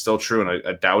know that it's still true, and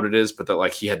I doubt it is, but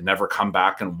that he had never come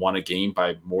back and won a game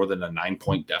by more than a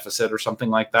 9-point deficit or something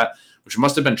like that, which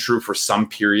must have been true for some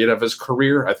period of his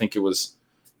career. I think it was,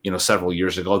 several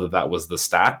years ago that was the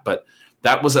stat, but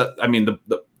that was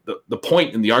the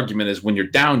point in the argument is when you're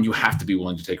down, you have to be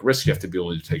willing to take risks. You have to be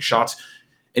willing to take shots.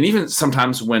 And even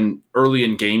sometimes when early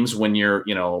in games, when you're,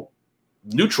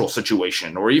 neutral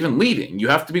situation or even leading, you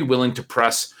have to be willing to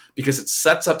press, because it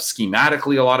sets up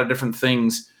schematically a lot of different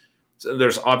things. So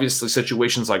there's obviously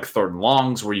situations like 3rd and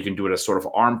longs where you can do it as sort of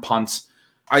arm punts.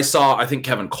 I think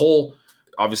Kevin Cole,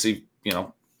 obviously,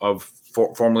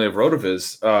 formerly of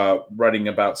RotoViz, writing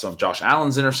about some of Josh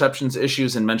Allen's interceptions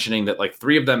issues and mentioning that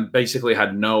 3 of them basically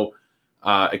had no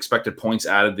expected points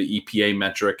added. The EPA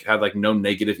metric had no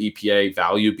negative EPA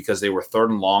value because they were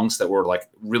 3rd and longs that were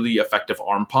really effective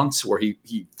arm punts where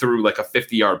he threw a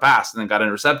 50-yard pass and then got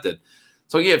intercepted.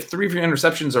 So yeah, if 3 of your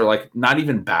interceptions are like not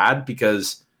even bad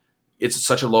because it's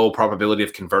such a low probability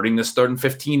of converting this 3rd and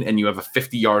 15 and you have a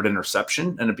 50-yard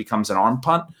interception and it becomes an arm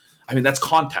punt. I mean, that's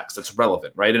context. That's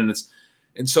relevant, right? And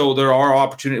so there are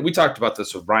opportunities. We talked about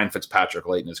this with Ryan Fitzpatrick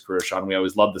late in his career, Sean. We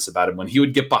always loved this about him. When he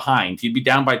would get behind, he'd be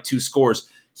down by 2 scores.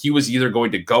 He was either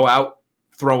going to go out,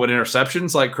 throw in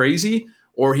interceptions like crazy,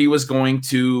 or he was going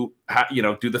to,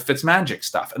 do the Fitzmagic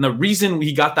stuff. And the reason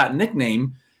he got that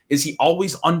nickname is he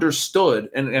always understood.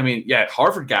 And I mean, yeah,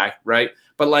 Harvard guy, right?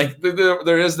 But like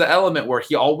there is the element where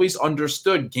he always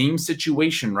understood game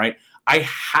situation, right? I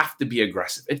have to be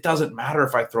aggressive. It doesn't matter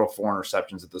if I throw 4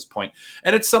 interceptions at this point.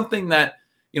 And it's something that,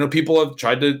 people have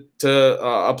tried to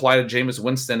apply to Jameis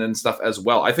Winston and stuff as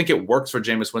well. I think it works for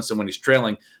Jameis Winston when he's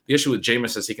trailing. The issue with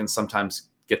Jameis is he can sometimes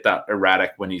get that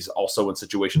erratic when he's also in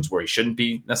situations where he shouldn't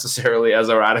be necessarily as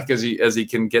erratic as he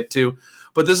can get to.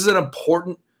 But this is an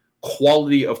important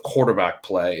quality of quarterback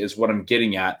play is what I'm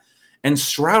getting at. And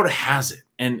Stroud has it.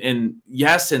 And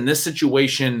yes, in this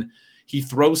situation, he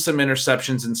throws some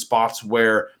interceptions in spots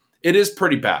where it is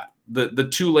pretty bad. The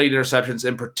 2 late interceptions,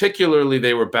 and particularly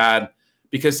they were bad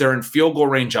because they're in field goal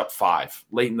range up 5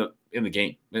 late in the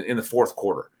game, in the 4th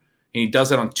quarter. And he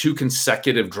does it on 2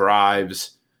 consecutive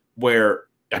drives where,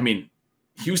 I mean,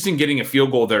 Houston getting a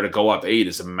field goal there to go up 8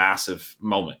 is a massive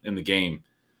moment in the game.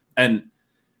 And,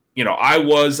 I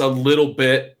was a little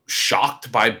bit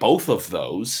shocked by both of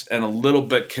those and a little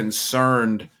bit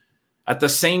concerned. At the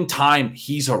same time,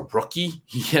 he's a rookie.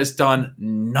 He has done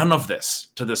none of this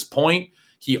to this point.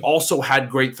 He also had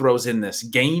great throws in this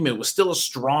game. It was still a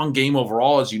strong game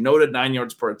overall, as you noted, 9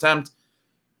 yards per attempt.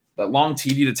 That long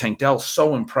TD to Tank Dell,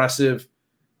 so impressive.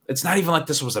 It's not even like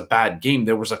this was a bad game.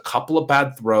 There was a couple of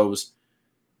bad throws.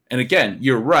 And again,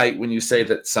 you're right when you say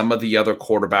that some of the other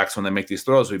quarterbacks, when they make these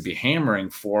throws, we'd be hammering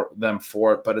for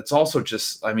it. But it's also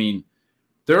just, I mean,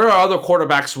 there are other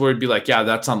quarterbacks where it'd be like, yeah,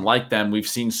 that's unlike them. We've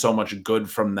seen so much good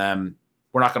from them.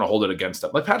 We're not going to hold it against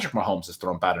them. Like Patrick Mahomes has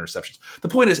thrown bad interceptions. The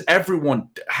point is everyone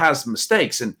has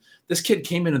mistakes. And this kid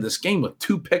came into this game with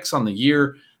 2 picks on the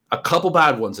year, a couple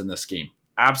bad ones in this game.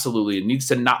 Absolutely. It needs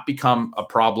to not become a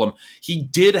problem. He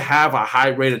did have a high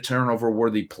rate of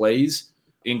turnover-worthy plays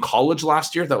in college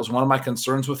last year. That was one of my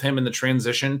concerns with him in the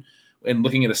transition. And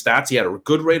looking at his stats, he had a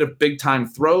good rate of big-time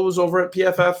throws over at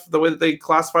PFF, the way that they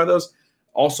classify those.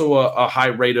 Also a high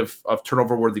rate of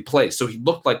turnover-worthy plays. So he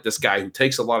looked like this guy who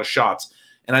takes a lot of shots.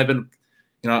 And I've been,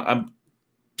 I'm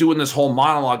doing this whole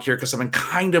monologue here because I've been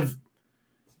kind of,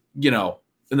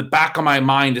 in the back of my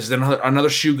mind, is another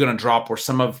shoe going to drop where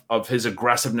some of his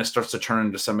aggressiveness starts to turn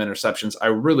into some interceptions. I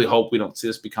really hope we don't see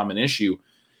this become an issue.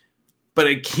 But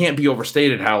it can't be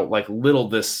overstated how little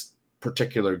this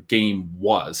particular game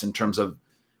was in terms of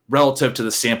relative to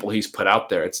the sample he's put out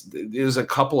there. There's a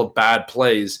couple of bad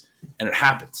plays, and it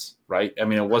happens, right? I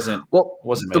mean, it wasn't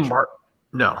major.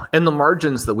 No, and the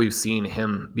margins that we've seen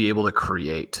him be able to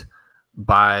create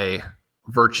by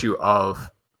virtue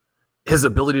of his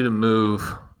ability to move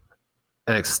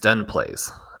and extend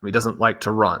plays. I mean, he doesn't like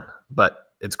to run,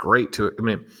 but it's great to. I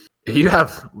mean, you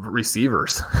have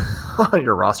receivers on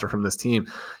your roster from this team.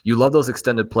 You love those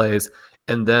extended plays,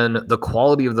 and then the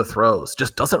quality of the throws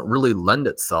just doesn't really lend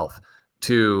itself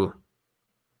to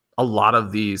a lot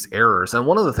of these errors. And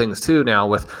one of the things too now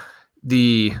with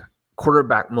the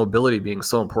quarterback mobility being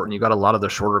so important, you got a lot of the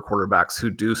shorter quarterbacks who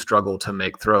do struggle to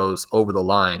make throws over the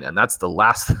line. And that's the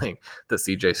last thing that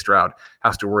CJ Stroud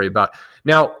has to worry about.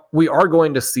 Now, we are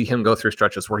going to see him go through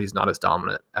stretches where he's not as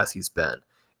dominant as he's been.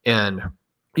 And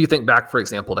you think back, for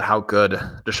example, to how good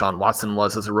Deshaun Watson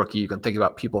was as a rookie. You can think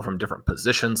about people from different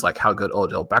positions, like how good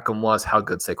Odell Beckham was, how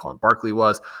good Saquon Barkley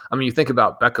was. I mean, you think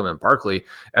about Beckham and Barkley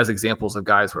as examples of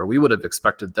guys where we would have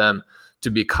expected them to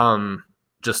become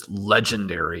just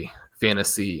legendary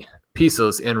fantasy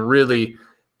pieces, and really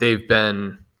they've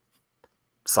been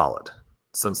solid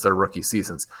since their rookie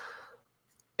seasons.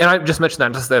 And I just mentioned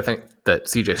that just that I think that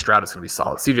CJ Stroud is going to be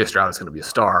solid. CJ Stroud is going to be a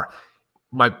star.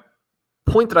 My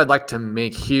point that I'd like to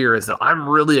make here is that I'm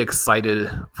really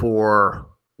excited for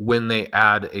when they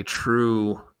add a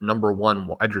true number 1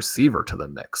 wide receiver to the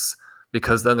mix,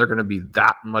 because then they're going to be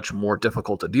that much more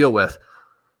difficult to deal with.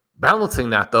 Balancing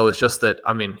that, though, is just that,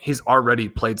 I mean, he's already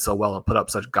played so well and put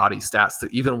up such gaudy stats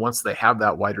that even once they have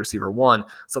that wide receiver 1,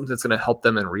 something that's going to help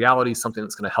them in reality, something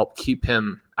that's going to help keep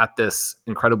him at this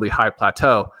incredibly high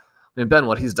plateau. I mean, Ben,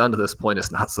 what he's done to this point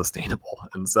is not sustainable.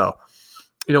 And so,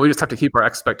 we just have to keep our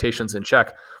expectations in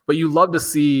check. But you love to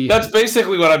see... That's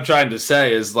basically what I'm trying to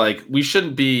say is, we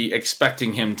shouldn't be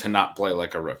expecting him to not play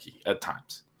like a rookie at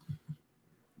times.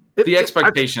 The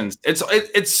expectations,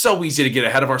 it's so easy to get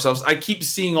ahead of ourselves. I keep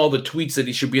seeing all the tweets that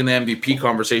he should be in the MVP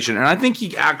conversation, and I think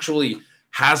he actually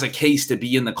has a case to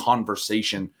be in the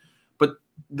conversation. But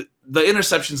the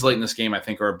interceptions late in this game, I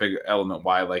think, are a big element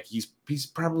why, like, he's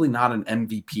probably not an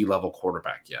MVP level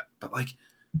quarterback yet. But, like,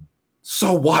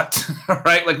 so what?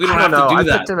 Right? Like, we don't have to do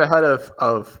that. I picked him ahead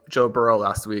of Joe Burrow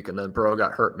last week, and then Burrow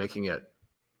got hurt, making it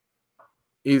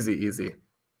easy.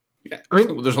 Yeah, I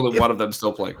mean, there's only one of them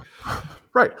still playing.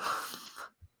 Right.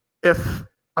 If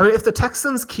the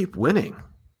Texans keep winning,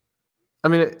 I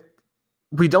mean,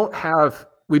 we don't have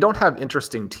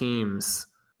interesting teams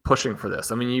pushing for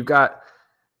this. I mean, you've got,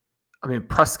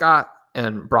 Prescott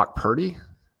and Brock Purdy,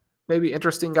 maybe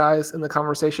interesting guys in the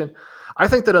conversation. I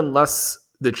think that unless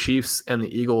the Chiefs and the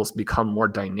Eagles become more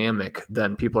dynamic,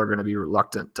 then people are going to be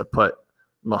reluctant to put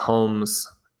Mahomes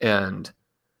and,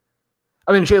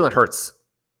 Jalen Hurts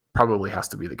probably has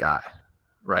to be the guy,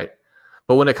 right?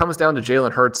 But when it comes down to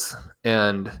Jalen Hurts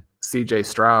and CJ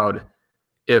Stroud,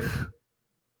 if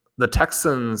the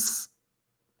Texans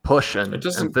push and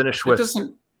finish with...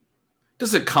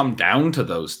 Does it come down to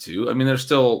those two? I mean, there's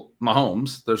still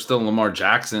Mahomes, there's still Lamar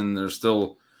Jackson, there's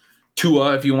still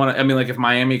Tua. If you want to, if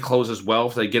Miami closes well,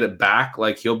 if they get it back,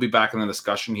 like, he'll be back in the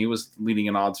discussion. He was leading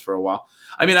in odds for a while.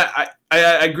 I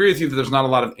agree with you that there's not a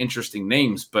lot of interesting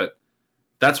names, but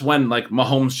that's when, like,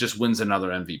 Mahomes just wins another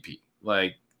MVP.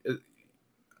 Like,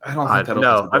 I don't think that.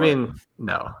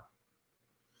 No.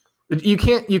 You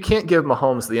can't give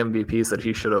Mahomes the MVPs that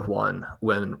he should have won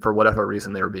when, for whatever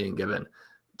reason, they were being given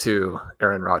to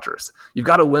Aaron Rodgers. You've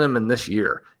got to win them in this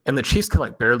year, and the Chiefs can,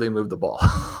 like, barely move the ball.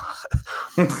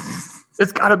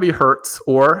 It's got to be Hurts,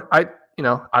 or I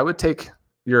would take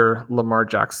your Lamar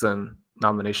Jackson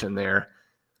nomination there.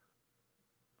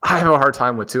 I have a hard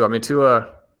time with Tua.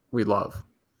 Tua we love,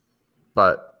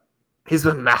 but he's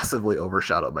been massively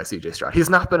overshadowed by CJ Stroud. He's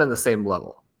not been in the same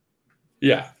level.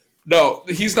 Yeah. No,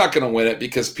 he's not going to win it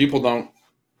because people don't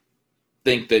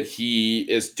think that he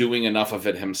is doing enough of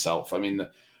it himself.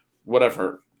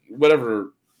 Whatever,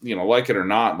 like it or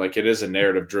not, like, it is a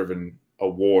narrative-driven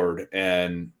award,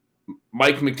 and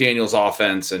Mike McDaniel's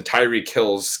offense and Tyreek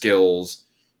Hill's skills,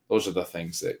 those are the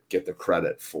things that get the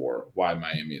credit for why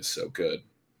Miami is so good.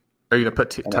 Are you going to put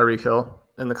Tyreek Hill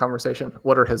in the conversation?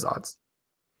 What are his odds?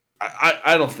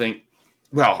 I don't think.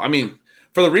 Well,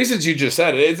 for the reasons you just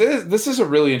said, this is a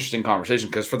really interesting conversation,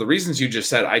 because for the reasons you just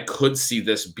said, I could see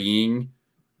this being.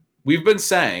 We've been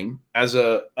saying as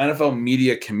a NFL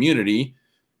media community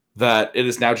that it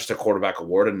is now just a quarterback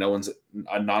award, and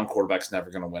a non-quarterback's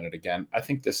never going to win it again. I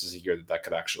think this is a year that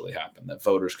could actually happen, that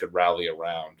voters could rally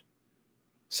around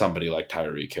somebody like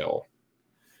Tyreek Hill.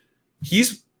 He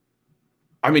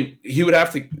would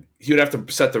have to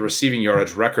set the receiving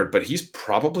yardage record, but he's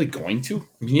probably going to.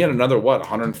 He had another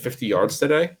 150 yards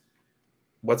today.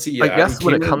 What's he? I guess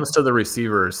when it comes to the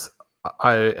receivers,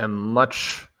 I am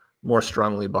much more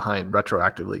strongly behind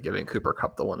retroactively giving Cooper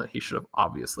Kupp the one that he should have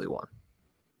obviously won.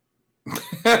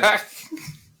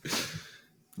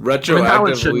 Retroactively, that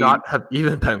one should not have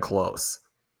even been close.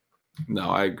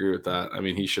 No, I agree with that.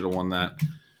 He should have won that.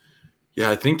 Yeah,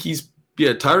 I think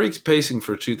Tyreek's pacing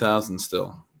for 2,000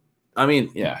 still.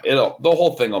 The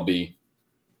whole thing will be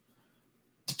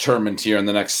determined here in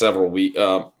the next several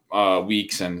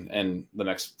weeks and the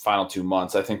next final 2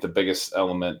 months. I think the biggest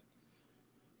element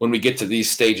when we get to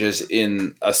these stages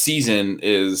in a season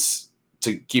is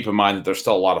to keep in mind that there's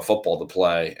still a lot of football to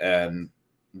play, and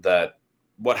that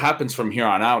what happens from here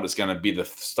on out is going to be the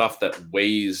stuff that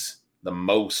weighs the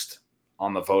most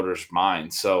on the voters'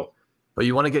 minds. So, but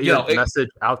you want to get your message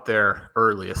out there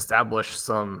early, establish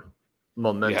some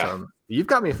momentum. Yeah. You've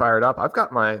got me fired up. I've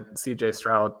got my CJ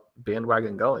Stroud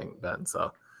bandwagon going, Ben.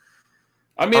 So,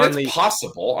 it's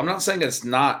possible. I'm not saying it's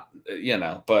not,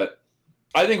 but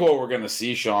I think what we're going to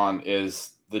see, Sean, is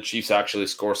the Chiefs actually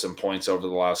score some points over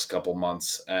the last couple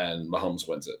months, and Mahomes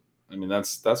wins it.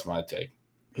 That's my take.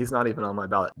 He's not even on my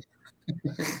ballot.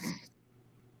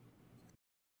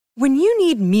 When you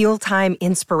need mealtime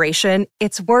inspiration,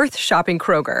 it's worth shopping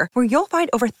Kroger, where you'll find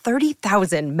over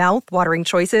 30,000 mouth-watering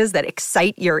choices that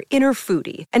excite your inner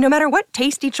foodie. And no matter what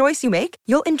tasty choice you make,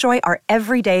 you'll enjoy our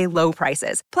everyday low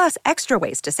prices, plus extra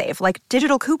ways to save, like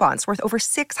digital coupons worth over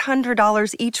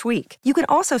 $600 each week. You can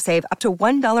also save up to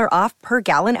 $1 off per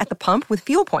gallon at the pump with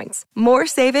fuel points. More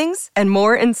savings and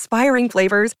more inspiring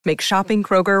flavors make shopping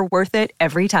Kroger worth it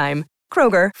every time.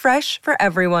 Kroger, fresh for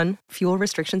everyone. Fuel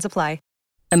restrictions apply.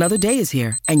 Another day is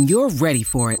here, and you're ready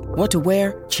for it. What to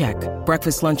wear? Check.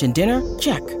 Breakfast, lunch, and dinner?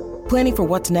 Check. Planning for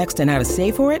what's next and how to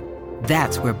save for it?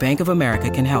 That's where Bank of America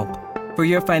can help. For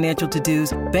your financial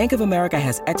to-dos, Bank of America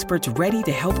has experts ready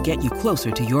to help get you closer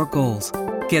to your goals.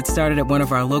 Get started at one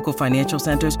of our local financial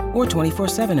centers or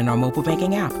 24/7 in our mobile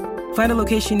banking app. Find a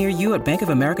location near you at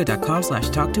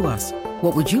bankofamerica.com/talktous.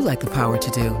 What would you like the power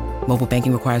to do? Mobile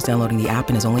banking requires downloading the app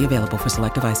and is only available for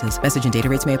select devices. Message and data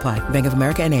rates may apply. Bank of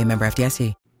America NA, member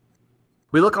FDIC.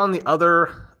 We look on the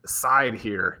other side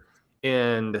here,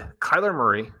 and Kyler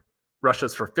Murray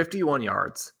rushes for 51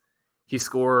 yards. He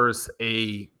scores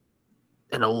an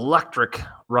electric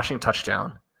rushing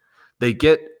touchdown. They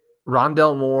get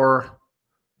Rondale Moore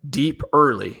deep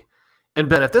early. And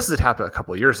Ben, if this had happened a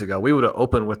couple of years ago, we would have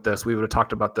opened with this. We would have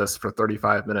talked about this for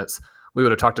 35 minutes. We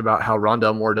would have talked about how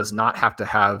Rondale Moore does not have to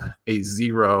have a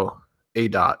 0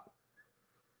 ADOT.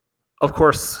 Of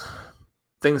course,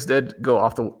 things did go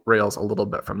off the rails a little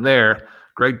bit from there.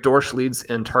 Greg Dortch leads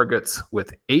in targets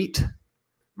with 8.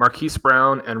 Marquise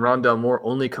Brown and Rondale Moore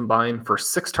only combine for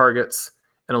 6 targets,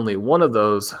 and only one of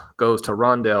those goes to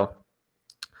Rondale.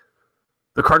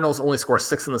 The Cardinals only score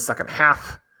 6 in the second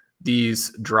half.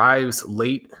 These drives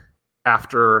late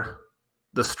after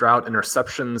the Stroud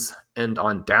interceptions end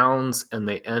on downs, and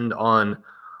they end on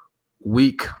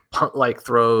weak punt-like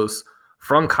throws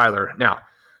from Kyler. Now,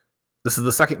 this is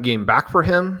the second game back for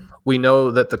him. We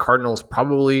know that the Cardinals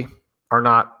probably are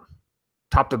not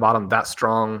top to bottom that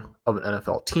strong of an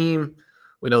NFL team.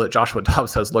 We know that Joshua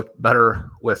Dobbs has looked better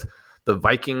with the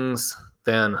Vikings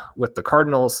than with the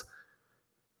Cardinals.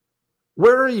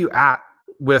 Where are you at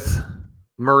with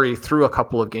Murray through a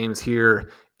couple of games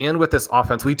here and with this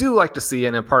offense? We do like to see,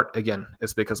 and in part, again,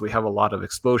 it's because we have a lot of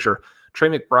exposure. Trey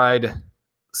McBride,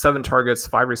 7 targets,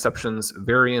 5 receptions,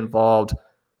 very involved.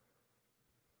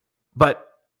 But,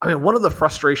 I mean, one of the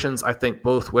frustrations, I think,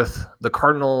 both with the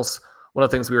Cardinals, one of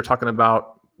the things we were talking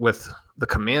about with the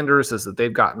Commanders is that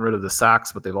they've gotten rid of the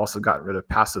sacks, but they've also gotten rid of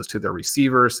passes to their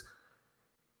receivers.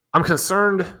 I'm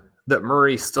concerned that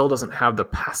Murray still doesn't have the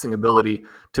passing ability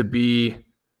to be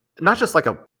not just like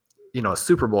a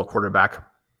Super Bowl quarterback,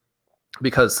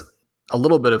 because a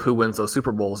little bit of who wins those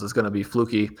Super Bowls is going to be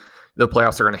fluky. The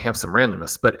playoffs are going to have some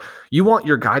randomness, but you want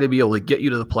your guy to be able to get you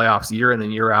to the playoffs year in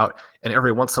and year out, and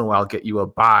every once in a while get you a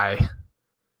bye.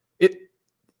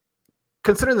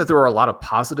 Considering that there were a lot of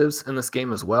positives in this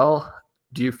game as well,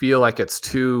 do you feel like it's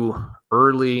too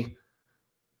early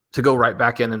to go right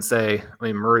back in and say, I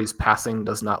mean, Murray's passing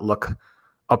does not look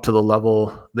up to the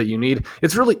level that you need?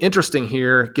 It's really interesting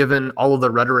here, given all of the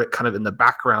rhetoric kind of in the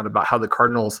background about how the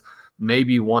Cardinals may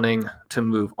be wanting to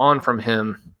move on from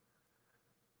him.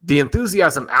 The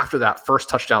enthusiasm after that first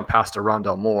touchdown pass to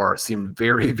Rondale Moore seemed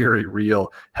very, very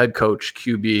real. Head coach,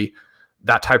 QB,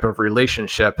 that type of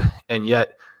relationship. And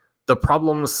yet the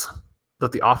problems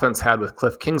that the offense had with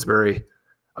Cliff Kingsbury,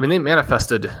 I mean, they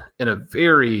manifested in a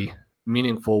very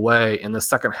meaningful way in the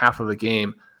second half of the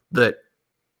game that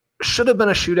should have been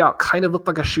a shootout, kind of looked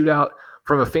like a shootout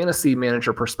from a fantasy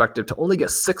manager perspective. To only get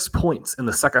 6 points in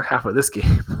the second half of this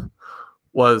game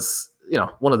was,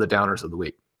 one of the downers of the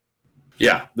week.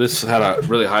 Yeah, this had a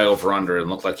really high over-under and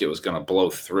looked like it was going to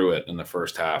blow through it in the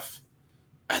first half.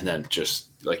 And then just,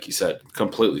 like you said,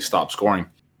 completely stopped scoring.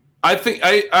 I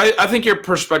think your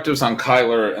perspectives on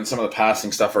Kyler and some of the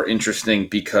passing stuff are interesting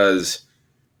because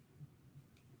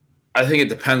I think it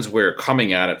depends where you're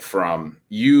coming at it from.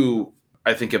 You,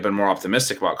 I think, have been more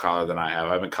optimistic about Kyler than I have.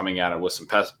 I've been coming at it with some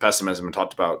pessimism and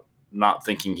talked about not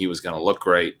thinking he was going to look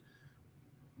great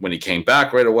when he came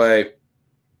back right away.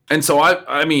 And so,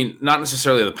 I mean, not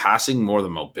necessarily the passing, more the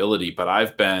mobility, but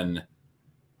I've been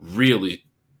really,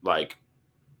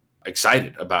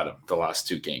 excited about him the last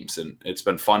 2 games. And it's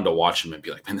been fun to watch him and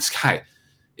be like, man, this guy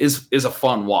is a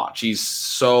fun watch. He's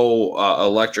so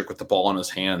electric with the ball in his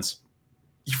hands.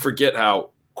 You forget how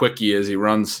quick he is. He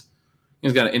runs.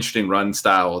 He's got an interesting run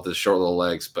style with his short little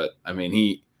legs, but I mean,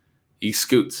 he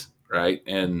scoots, right?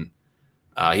 And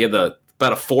he had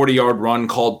about a 40-yard run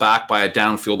called back by a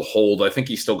downfield hold. I think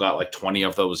he still got 20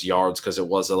 of those yards because it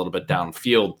was a little bit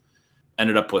downfield.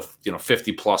 Ended up with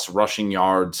 50+ rushing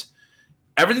yards.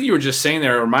 Everything you were just saying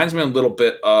there reminds me a little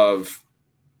bit of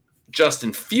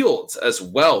Justin Fields as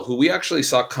well, who we actually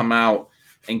saw come out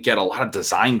and get a lot of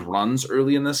designed runs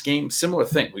early in this game. Similar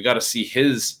thing. We got to see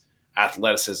his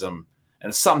athleticism, and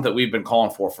it's something that we've been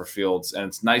calling for Fields, and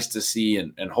it's nice to see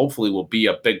and hopefully will be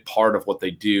a big part of what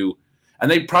they do. And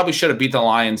they probably should have beat the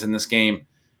Lions in this game.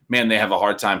 Man, they have a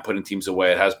hard time putting teams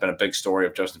away. It has been a big story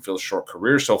of Justin Fields' short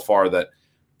career so far that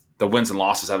the wins and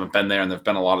losses haven't been there, and there have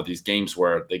been a lot of these games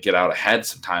where they get out ahead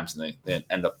sometimes and they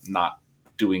end up not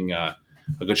doing a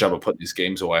good job of putting these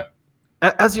games away.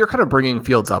 As you're kind of bringing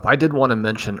Fields up, I did want to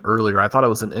mention earlier, I thought it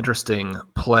was an interesting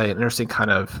play, an interesting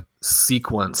kind of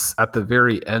sequence at the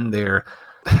very end there.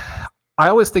 I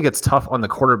always think it's tough on the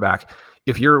quarterback.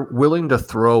 If you're willing to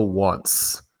throw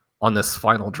once on this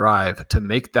final drive to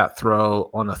make that throw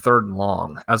on a 3rd and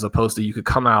long, as opposed to you could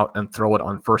come out and throw it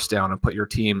on 1st down and put your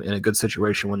team in a good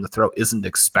situation when the throw isn't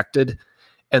expected.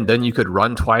 And then you could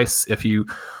run twice if you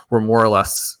were more or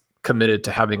less committed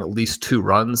to having at least 2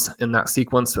 runs in that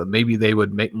sequence. So maybe they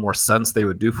would make more sense. They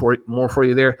would do more for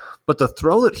you there. But the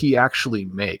throw that he actually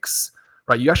makes,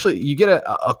 right? You get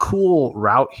a cool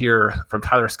route here from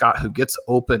Tyler Scott, who gets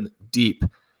open deep,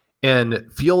 and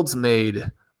Fields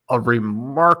made a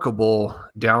remarkable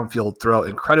downfield throw,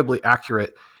 incredibly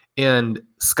accurate. And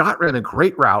Scott ran a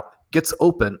great route, gets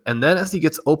open. And then as he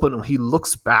gets open, when he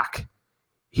looks back,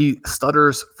 he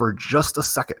stutters for just a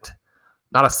second.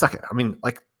 Not a second. I mean,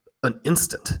 like an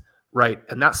instant, right?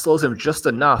 And that slows him just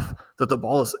enough that the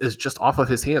ball is just off of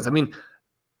his hands. I mean,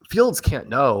 Fields can't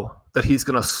know that he's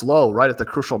going to slow right at the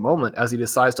crucial moment as he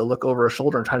decides to look over his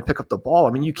shoulder and try to pick up the ball. I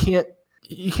mean, you can't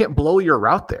blow your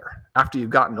route there after you've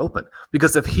gotten open,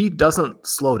 because if he doesn't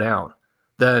slow down,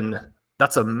 then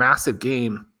that's a massive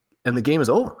game and the game is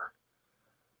over,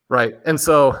 right? And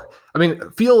so, I mean,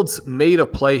 Fields made a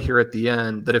play here at the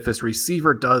end that if his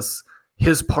receiver does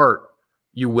his part,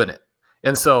 you win it.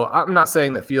 And so I'm not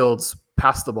saying that Fields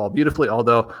passed the ball beautifully,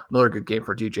 although another good game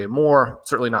for DJ Moore.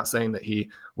 Certainly not saying that he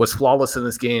was flawless in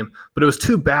this game, but it was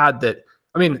too bad that,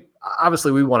 I mean,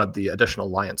 obviously we wanted the additional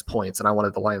Lions points and I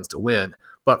wanted the Lions to win.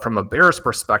 But from a Bears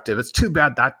perspective, it's too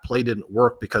bad that play didn't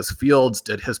work because Fields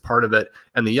did his part of it.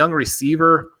 And the young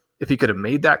receiver, if he could have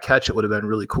made that catch, it would have been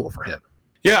really cool for him.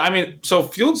 Yeah, I mean, so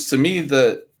Fields, to me,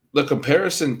 the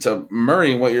comparison to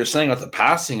Murray and what you're saying about the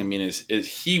passing, I mean, is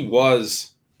he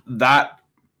was that.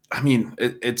 I mean,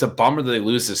 it's a bummer that they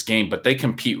lose this game, but they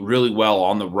compete really well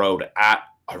on the road at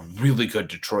a really good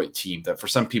Detroit team that for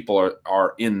some people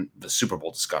are in the Super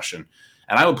Bowl discussion.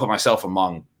 And I would put myself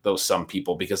among those some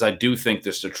people because I do think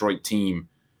this Detroit team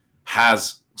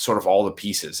has sort of all the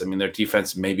pieces. I mean, their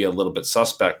defense may be a little bit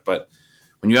suspect, but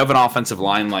when you have an offensive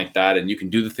line like that and you can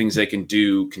do the things they can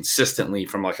do consistently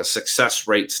from like a success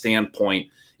rate standpoint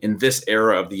in this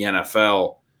era of the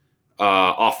NFL,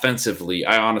 offensively,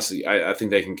 I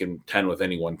think they can contend with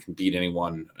anyone, can beat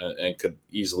anyone, and could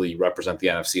easily represent the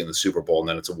NFC in the Super Bowl. And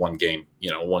then it's a one game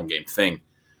thing.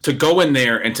 To go in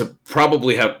there and to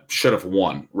probably should have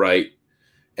won, right?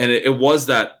 And it was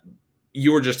that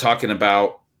you were just talking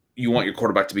about you want your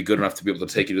quarterback to be good enough to be able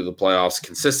to take you to the playoffs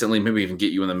consistently, maybe even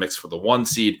get you in the mix for the 1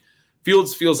 seed.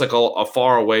 Fields feels like a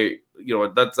far away,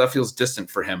 that feels distant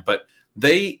for him. But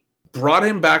they brought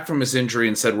him back from his injury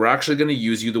and said, we're actually going to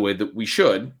use you the way that we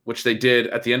should, which they did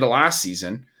at the end of last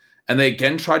season. And they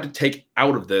again tried to take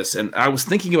out of this. And I was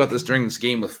thinking about this during this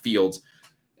game with Fields.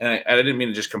 And I didn't mean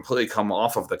to just completely come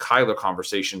off of the Kyler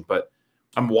conversation, but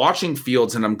I'm watching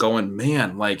Fields and I'm going,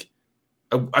 man, like,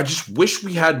 I just wish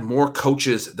we had more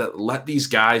coaches that let these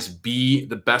guys be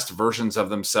the best versions of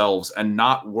themselves and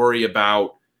not worry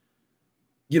about,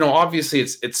 obviously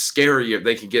it's scary if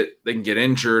they can get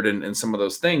injured and some of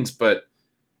those things, but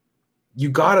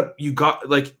you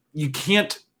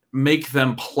can't make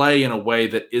them play in a way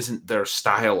that isn't their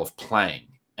style of playing.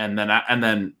 And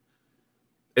then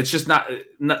it's just not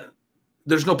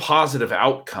there's no positive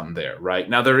outcome there, right?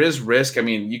 Now there is risk. I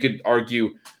mean, you could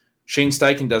argue Shane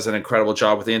Steichen does an incredible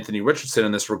job with Anthony Richardson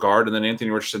in this regard, and then Anthony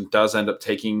Richardson does end up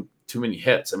taking too many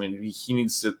hits. I mean, he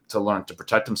needs to learn to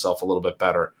protect himself a little bit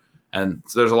better, and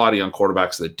so there's a lot of young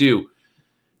quarterbacks that do.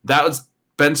 That has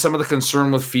been some of the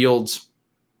concern with Fields.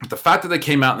 The fact that they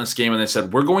came out in this game and they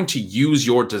said, we're going to use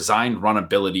your designed run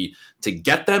ability to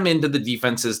get them into the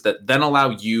defenses that then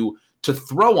allow you to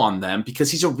throw on them, because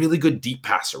he's a really good deep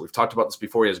passer. We've talked about this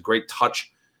before. He has great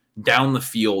touch down the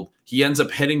field. He ends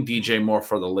up hitting DJ Moore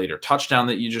for the later touchdown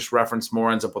that you just referenced. Moore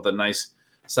ends up with a nice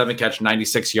 7-catch,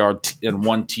 96-yard and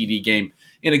 1 TD game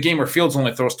in a game where Fields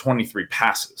only throws 23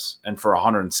 passes and for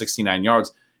 169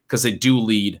 yards because they do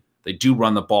lead. They do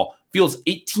run the ball. Fields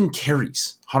 18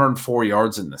 carries, 104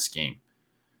 yards in this game.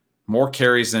 More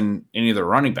carries than any of the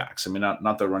running backs. I mean,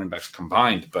 not the running backs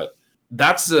combined, but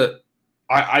that's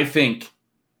I think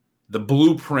the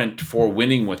blueprint for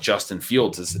winning with Justin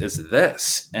Fields is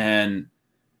this. And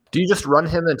do you just run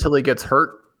him until he gets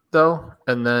hurt, though,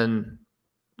 and then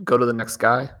go to the next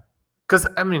guy? Because,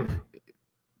 I mean,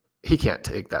 he can't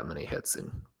take that many hits in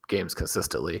games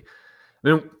consistently.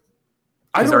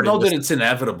 I don't know that it's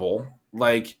inevitable.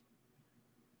 Like,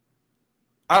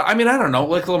 I don't know.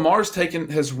 Like, Lamar's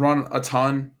has run a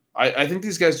ton. I think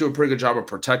these guys do a pretty good job of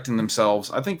protecting themselves.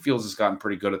 I think Fields has gotten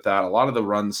pretty good at that. A lot of the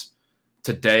runs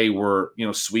today were,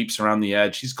 sweeps around the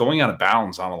edge. He's going out of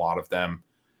bounds on a lot of them.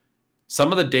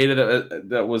 Some of the data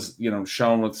that was,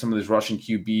 shown with some of these rushing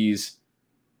QBs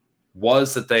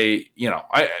was that they,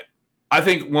 I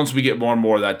think once we get more and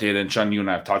more of that data, and Sean, you and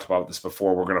I have talked about this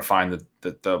before, we're going to find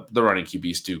that the running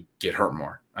QBs do get hurt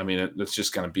more. I mean, it's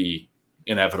just going to be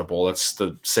inevitable. It's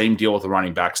the same deal with the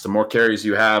running backs. The more carries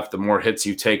you have, the more hits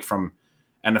you take from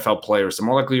NFL players, the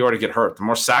more likely you are to get hurt. The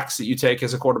more sacks that you take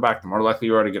as a quarterback, the more likely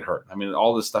you are to get hurt. I mean,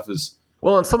 all this stuff is...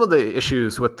 Well, and some of the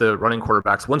issues with the running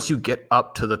quarterbacks, once you get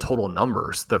up to the total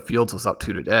numbers that Fields was up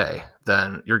to today,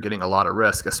 then you're getting a lot of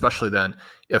risk, especially then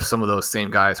if some of those same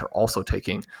guys are also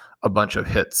taking a bunch of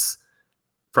hits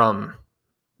from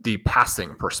the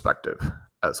passing perspective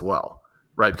as well,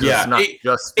 right? Because it's not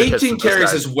just 18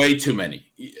 carries is way too many.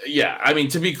 Yeah, I mean,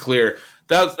 to be clear,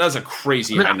 that's a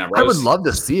crazy high number. I would love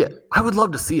to see it. I would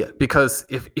love to see it because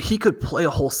if he could play a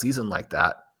whole season like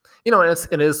that, you know, and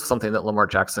it is something that Lamar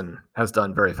Jackson has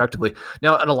done very effectively.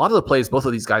 Now, and a lot of the plays, both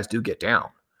of these guys do get down,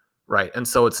 right? And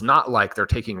so it's not like they're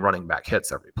taking running back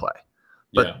hits every play.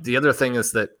 But the other thing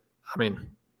is that, I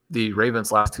mean, the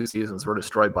Ravens' last 2 seasons were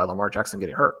destroyed by Lamar Jackson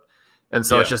getting hurt. And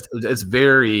so it's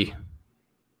very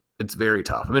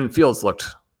tough. I mean, Fields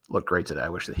looked great today. I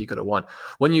wish that he could have won.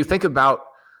 When you think about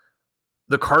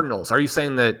the Cardinals, are you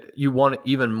saying that you want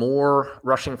even more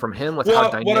rushing from him with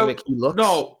how dynamic he looks?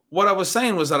 No, what I was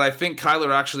saying was that I think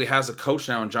Kyler actually has a coach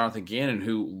now in Jonathan Gannon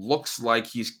who looks like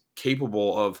he's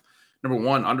capable of, number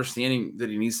one, understanding that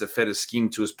he needs to fit his scheme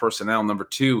to his personnel. Number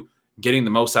two, getting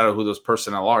the most out of who those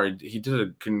personnel are. He did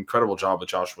an incredible job with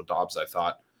Joshua Dobbs, I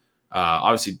thought.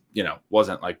 Obviously, you know,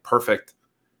 wasn't like perfect.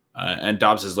 And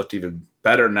Dobbs has looked even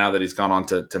better now that he's gone on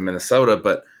to Minnesota.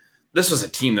 But this was a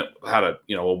team that had a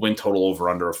win total over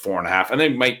under of 4.5, and they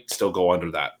might still go under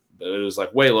that. But it was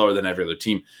like way lower than every other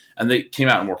team. And they came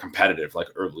out more competitive like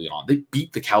early on. They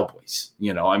beat the Cowboys.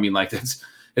 You know, I mean, like it's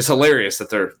hilarious that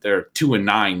they're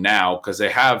 2-9 now because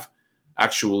they have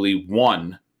actually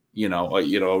won,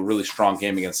 a really strong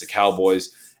game against the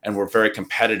Cowboys, and were very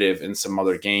competitive in some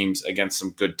other games against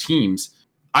some good teams.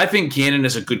 I think Gannon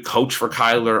is a good coach for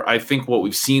Kyler. I think what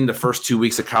we've seen the first 2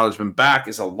 weeks that Kyler's been back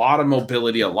is a lot of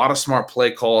mobility, a lot of smart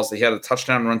play calls. They had a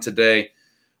touchdown run today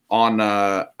on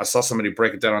I saw somebody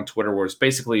break it down on Twitter where it's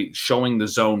basically showing the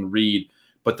zone read,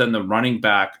 but then the running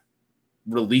back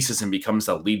releases and becomes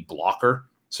the lead blocker.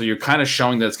 So you're kind of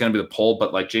showing that it's going to be the pull,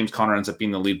 but like James Conner ends up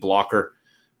being the lead blocker.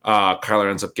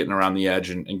 Kyler ends up getting around the edge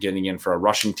and getting in for a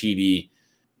rushing TD.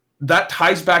 That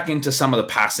ties back into some of the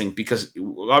passing because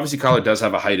obviously Kyler does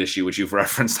have a height issue, which you've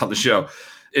referenced on the show.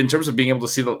 In terms of being able to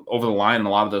see over the line and a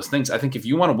lot of those things, I think if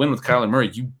you want to win with Kyler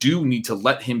Murray, you do need to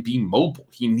let him be mobile.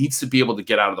 He needs to be able to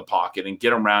get out of the pocket and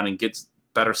get around and get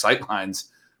better sight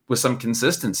lines with some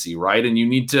consistency, right? And you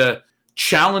need to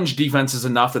challenge defenses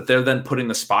enough that they're then putting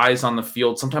the spies on the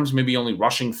field, sometimes maybe only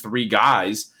rushing 3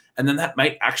 guys, and then that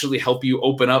might actually help you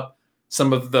open up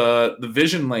some of the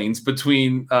vision lanes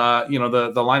between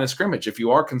the line of scrimmage. If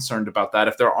you are concerned about that,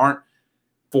 if there aren't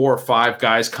 4 or 5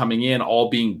 guys coming in all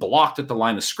being blocked at the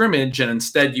line of scrimmage, and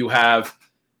instead you have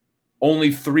only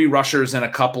 3 rushers and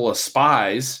a couple of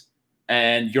spies,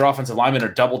 and your offensive linemen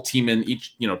are double teaming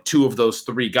each 2 of those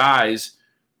 3 guys,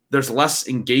 there's less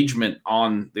engagement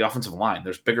on the offensive line.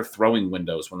 There's bigger throwing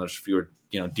windows when there's fewer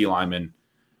D linemen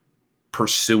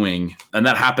pursuing, and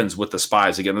that happens with the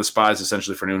spies. Again, the spies,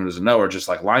 essentially, for anyone who doesn't know, are just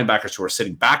like linebackers who are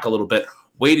sitting back a little bit,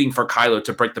 waiting for Kyler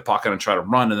to break the pocket and try to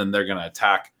run, and then they're going to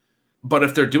attack. But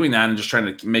if they're doing that and just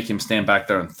trying to make him stand back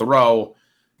there and throw,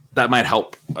 that might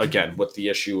help, again, with the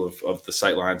issue of the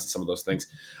sight lines and some of those things.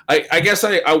 I guess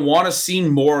I want to see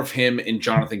more of him in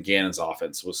Jonathan Gannon's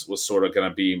offense was sort of going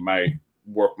to be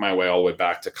work my way all the way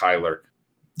back to Kyler.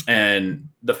 And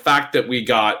the fact that we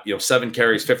got 7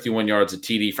 carries, 51 yards, a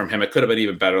TD from him, it could have been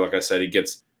even better. Like I said, he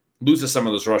loses some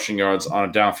of those rushing yards on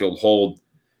a downfield hold.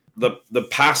 The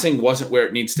passing wasn't where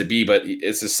it needs to be, but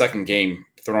it's his second game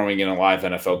throwing in a live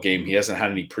NFL game. He hasn't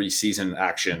had any preseason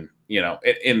action,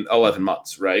 in 11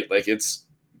 months, right? Like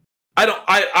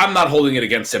I'm not holding it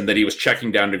against him that he was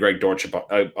checking down to Greg Dortch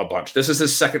a bunch. This is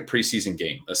his second preseason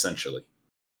game, essentially.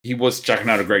 He was checking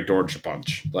out a Greg Dortch a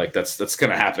bunch. Like that's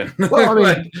going to happen. Well,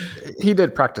 I mean, he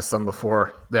did practice some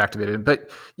before they activated him,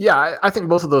 but yeah, I think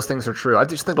both of those things are true. I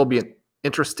just think it'll be an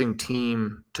interesting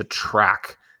team to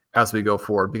track as we go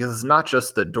forward, because it's not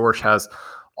just that Dortch has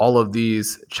all of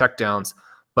these checkdowns,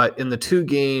 but in the 2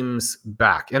 games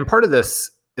back, and part of this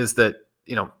is that,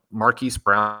 Marquise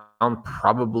Brown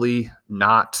probably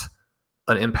not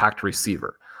an impact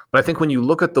receiver. But I think when you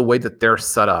look at the way that they're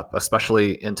set up,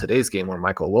 especially in today's game where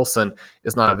Michael Wilson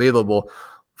is not available,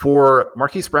 for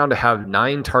Marquise Brown to have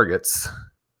 9 targets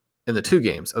in the 2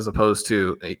 games as opposed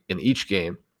to in each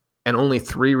game and only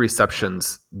 3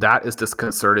 receptions, that is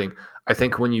disconcerting. I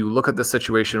think when you look at the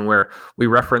situation where we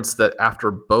referenced that after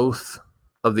both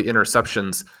of the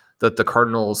interceptions that the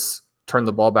Cardinals turned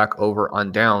the ball back over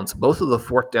on downs. Both of the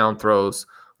fourth down throws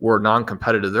were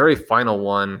non-competitive. The very final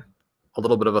one, a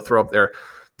little bit of a throw up there.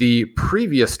 The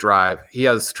previous drive, he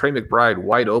has Trey McBride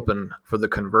wide open for the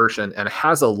conversion and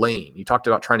has a lane. You talked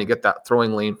about trying to get that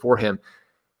throwing lane for him.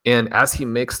 And as he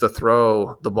makes the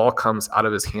throw, the ball comes out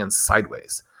of his hands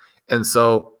sideways. And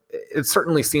so it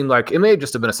certainly seemed like it may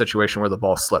just have been a situation where the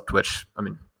ball slipped, which, I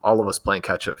mean, all of us playing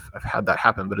catch have had that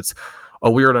happen, but it's a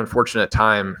weird, unfortunate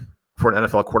time for an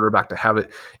NFL quarterback to have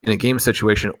it in a game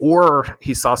situation, or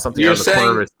he saw something out of the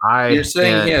corner of his eye. You're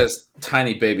saying he has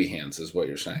tiny baby hands is what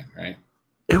you're saying, right?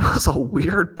 It was a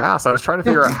weird pass. I was trying to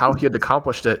figure out how he had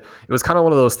accomplished it. It was kind of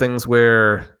one of those things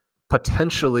where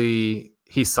potentially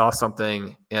he saw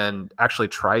something and actually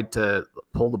tried to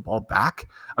pull the ball back.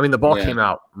 I mean, the ball came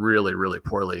out really, really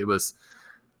poorly. It was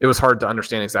hard to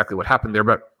understand exactly what happened there.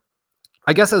 But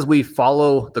I guess as we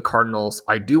follow the Cardinals,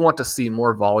 I do want to see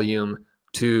more volume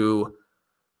to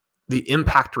the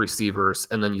impact receivers,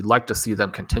 and then you'd like to see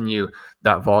them continue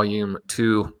that volume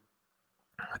to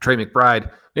Trey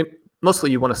McBride.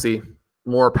 Mostly you want to see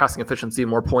more passing efficiency,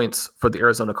 more points for the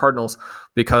Arizona Cardinals,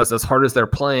 because as hard as they're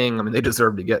playing, I mean, they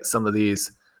deserve to get some of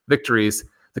these victories.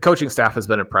 The coaching staff has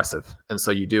been impressive, and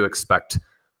so you do expect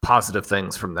positive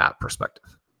things from that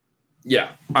perspective.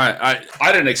 Yeah, I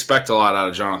didn't expect a lot out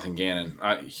of Jonathan Gannon.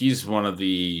 He's one of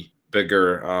the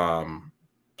bigger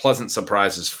pleasant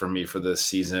surprises for me for this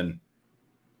season.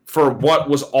 For what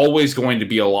was always going to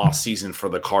be a lost season for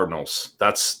the Cardinals,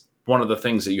 that's one of the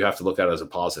things that you have to look at as a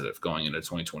positive going into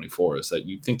 2024 is that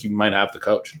you think you might have the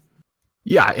coach.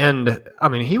 Yeah, and I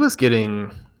mean, he was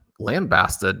getting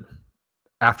lambasted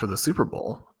after the Super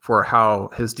Bowl for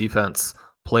how his defense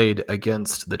played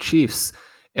against the Chiefs.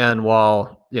 And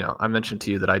while, I mentioned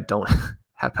to you that I don't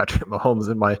have Patrick Mahomes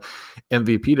in my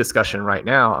MVP discussion right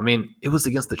now, I mean, it was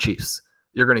against the Chiefs.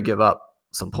 You're going to give up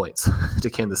some points to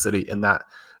Kansas City in that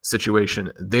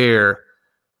situation there.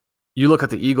 You look at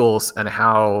the Eagles and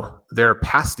how their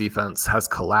pass defense has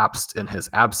collapsed in his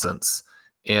absence.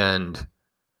 And,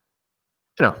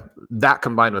 that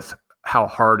combined with how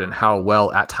hard and how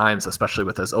well at times, especially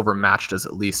with as overmatched as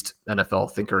at least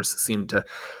NFL thinkers seem to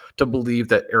believe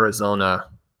that Arizona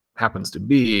happens to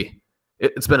be,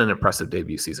 it's been an impressive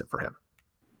debut season for him.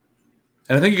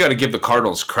 And I think you got to give the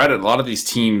Cardinals credit. A lot of these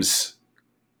teams,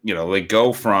 they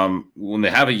go from when they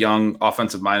have a young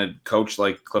offensive-minded coach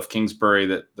like Cliff Kingsbury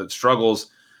that struggles,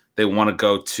 they want to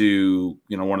go to,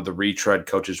 one of the retread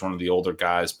coaches, one of the older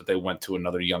guys, but they went to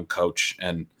another young coach.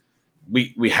 And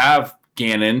we have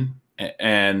Gannon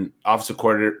and offensive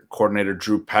coordinator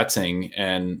Drew Petting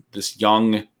and this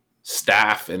young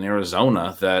staff in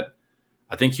Arizona that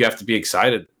I think you have to be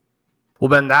excited. Well,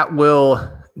 Ben, that will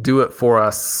do it for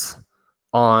us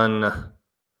on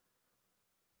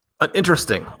an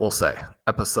interesting, we'll say,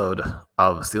 episode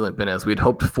of Stealing Bananas. We'd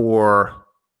hoped for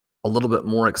a little bit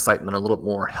more excitement, a little bit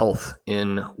more health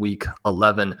in week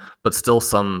 11, but still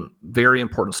some very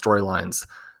important storylines,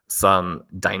 some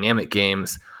dynamic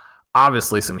games,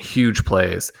 obviously some huge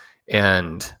plays,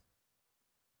 and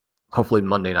hopefully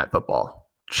Monday Night Football,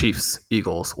 Chiefs,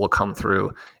 Eagles will come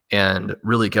through and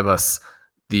really give us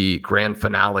the grand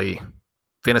finale,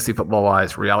 fantasy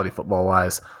football-wise, reality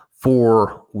football-wise,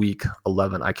 for week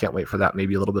 11. I can't wait for that.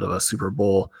 Maybe a little bit of a Super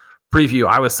Bowl preview.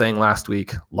 I was saying last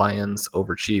week, Lions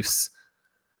over Chiefs.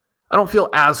 I don't feel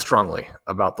as strongly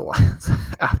about the Lions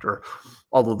after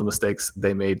all of the mistakes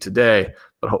they made today,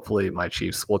 but hopefully my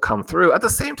Chiefs will come through. At the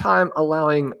same time,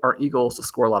 allowing our Eagles to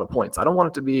score a lot of points. I don't want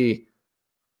it to be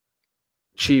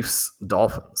Chiefs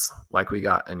Dolphins like we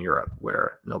got in Europe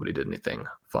where nobody did anything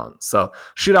fun. So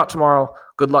shootout tomorrow.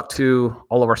 Good luck to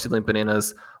all of our Stealing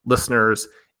Bananas listeners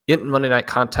in Monday night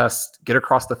contest. Get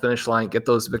across the finish line, get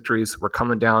those victories. We're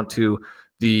coming down to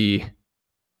the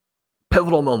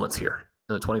pivotal moments here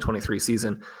in the 2023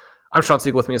 season. I'm Sean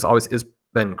Siegel. With me as always is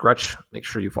Ben Gretsch. Make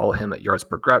sure you follow him at Yards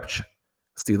Per Gretsch.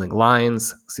 Stealing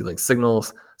Lines, Stealing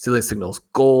Signals, Stealing Signals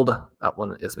Gold. That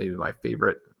one is maybe my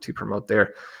favorite to promote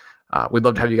there. We'd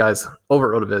love to have you guys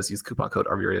over at RotoViz. Use coupon code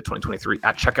RVRadio2023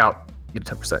 at checkout. Get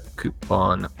a 10%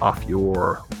 coupon off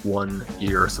your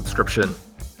 1-year subscription.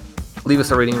 Leave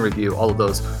us a rating and review. All of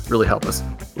those really help us.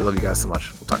 We love you guys so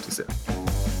much. We'll talk to you soon.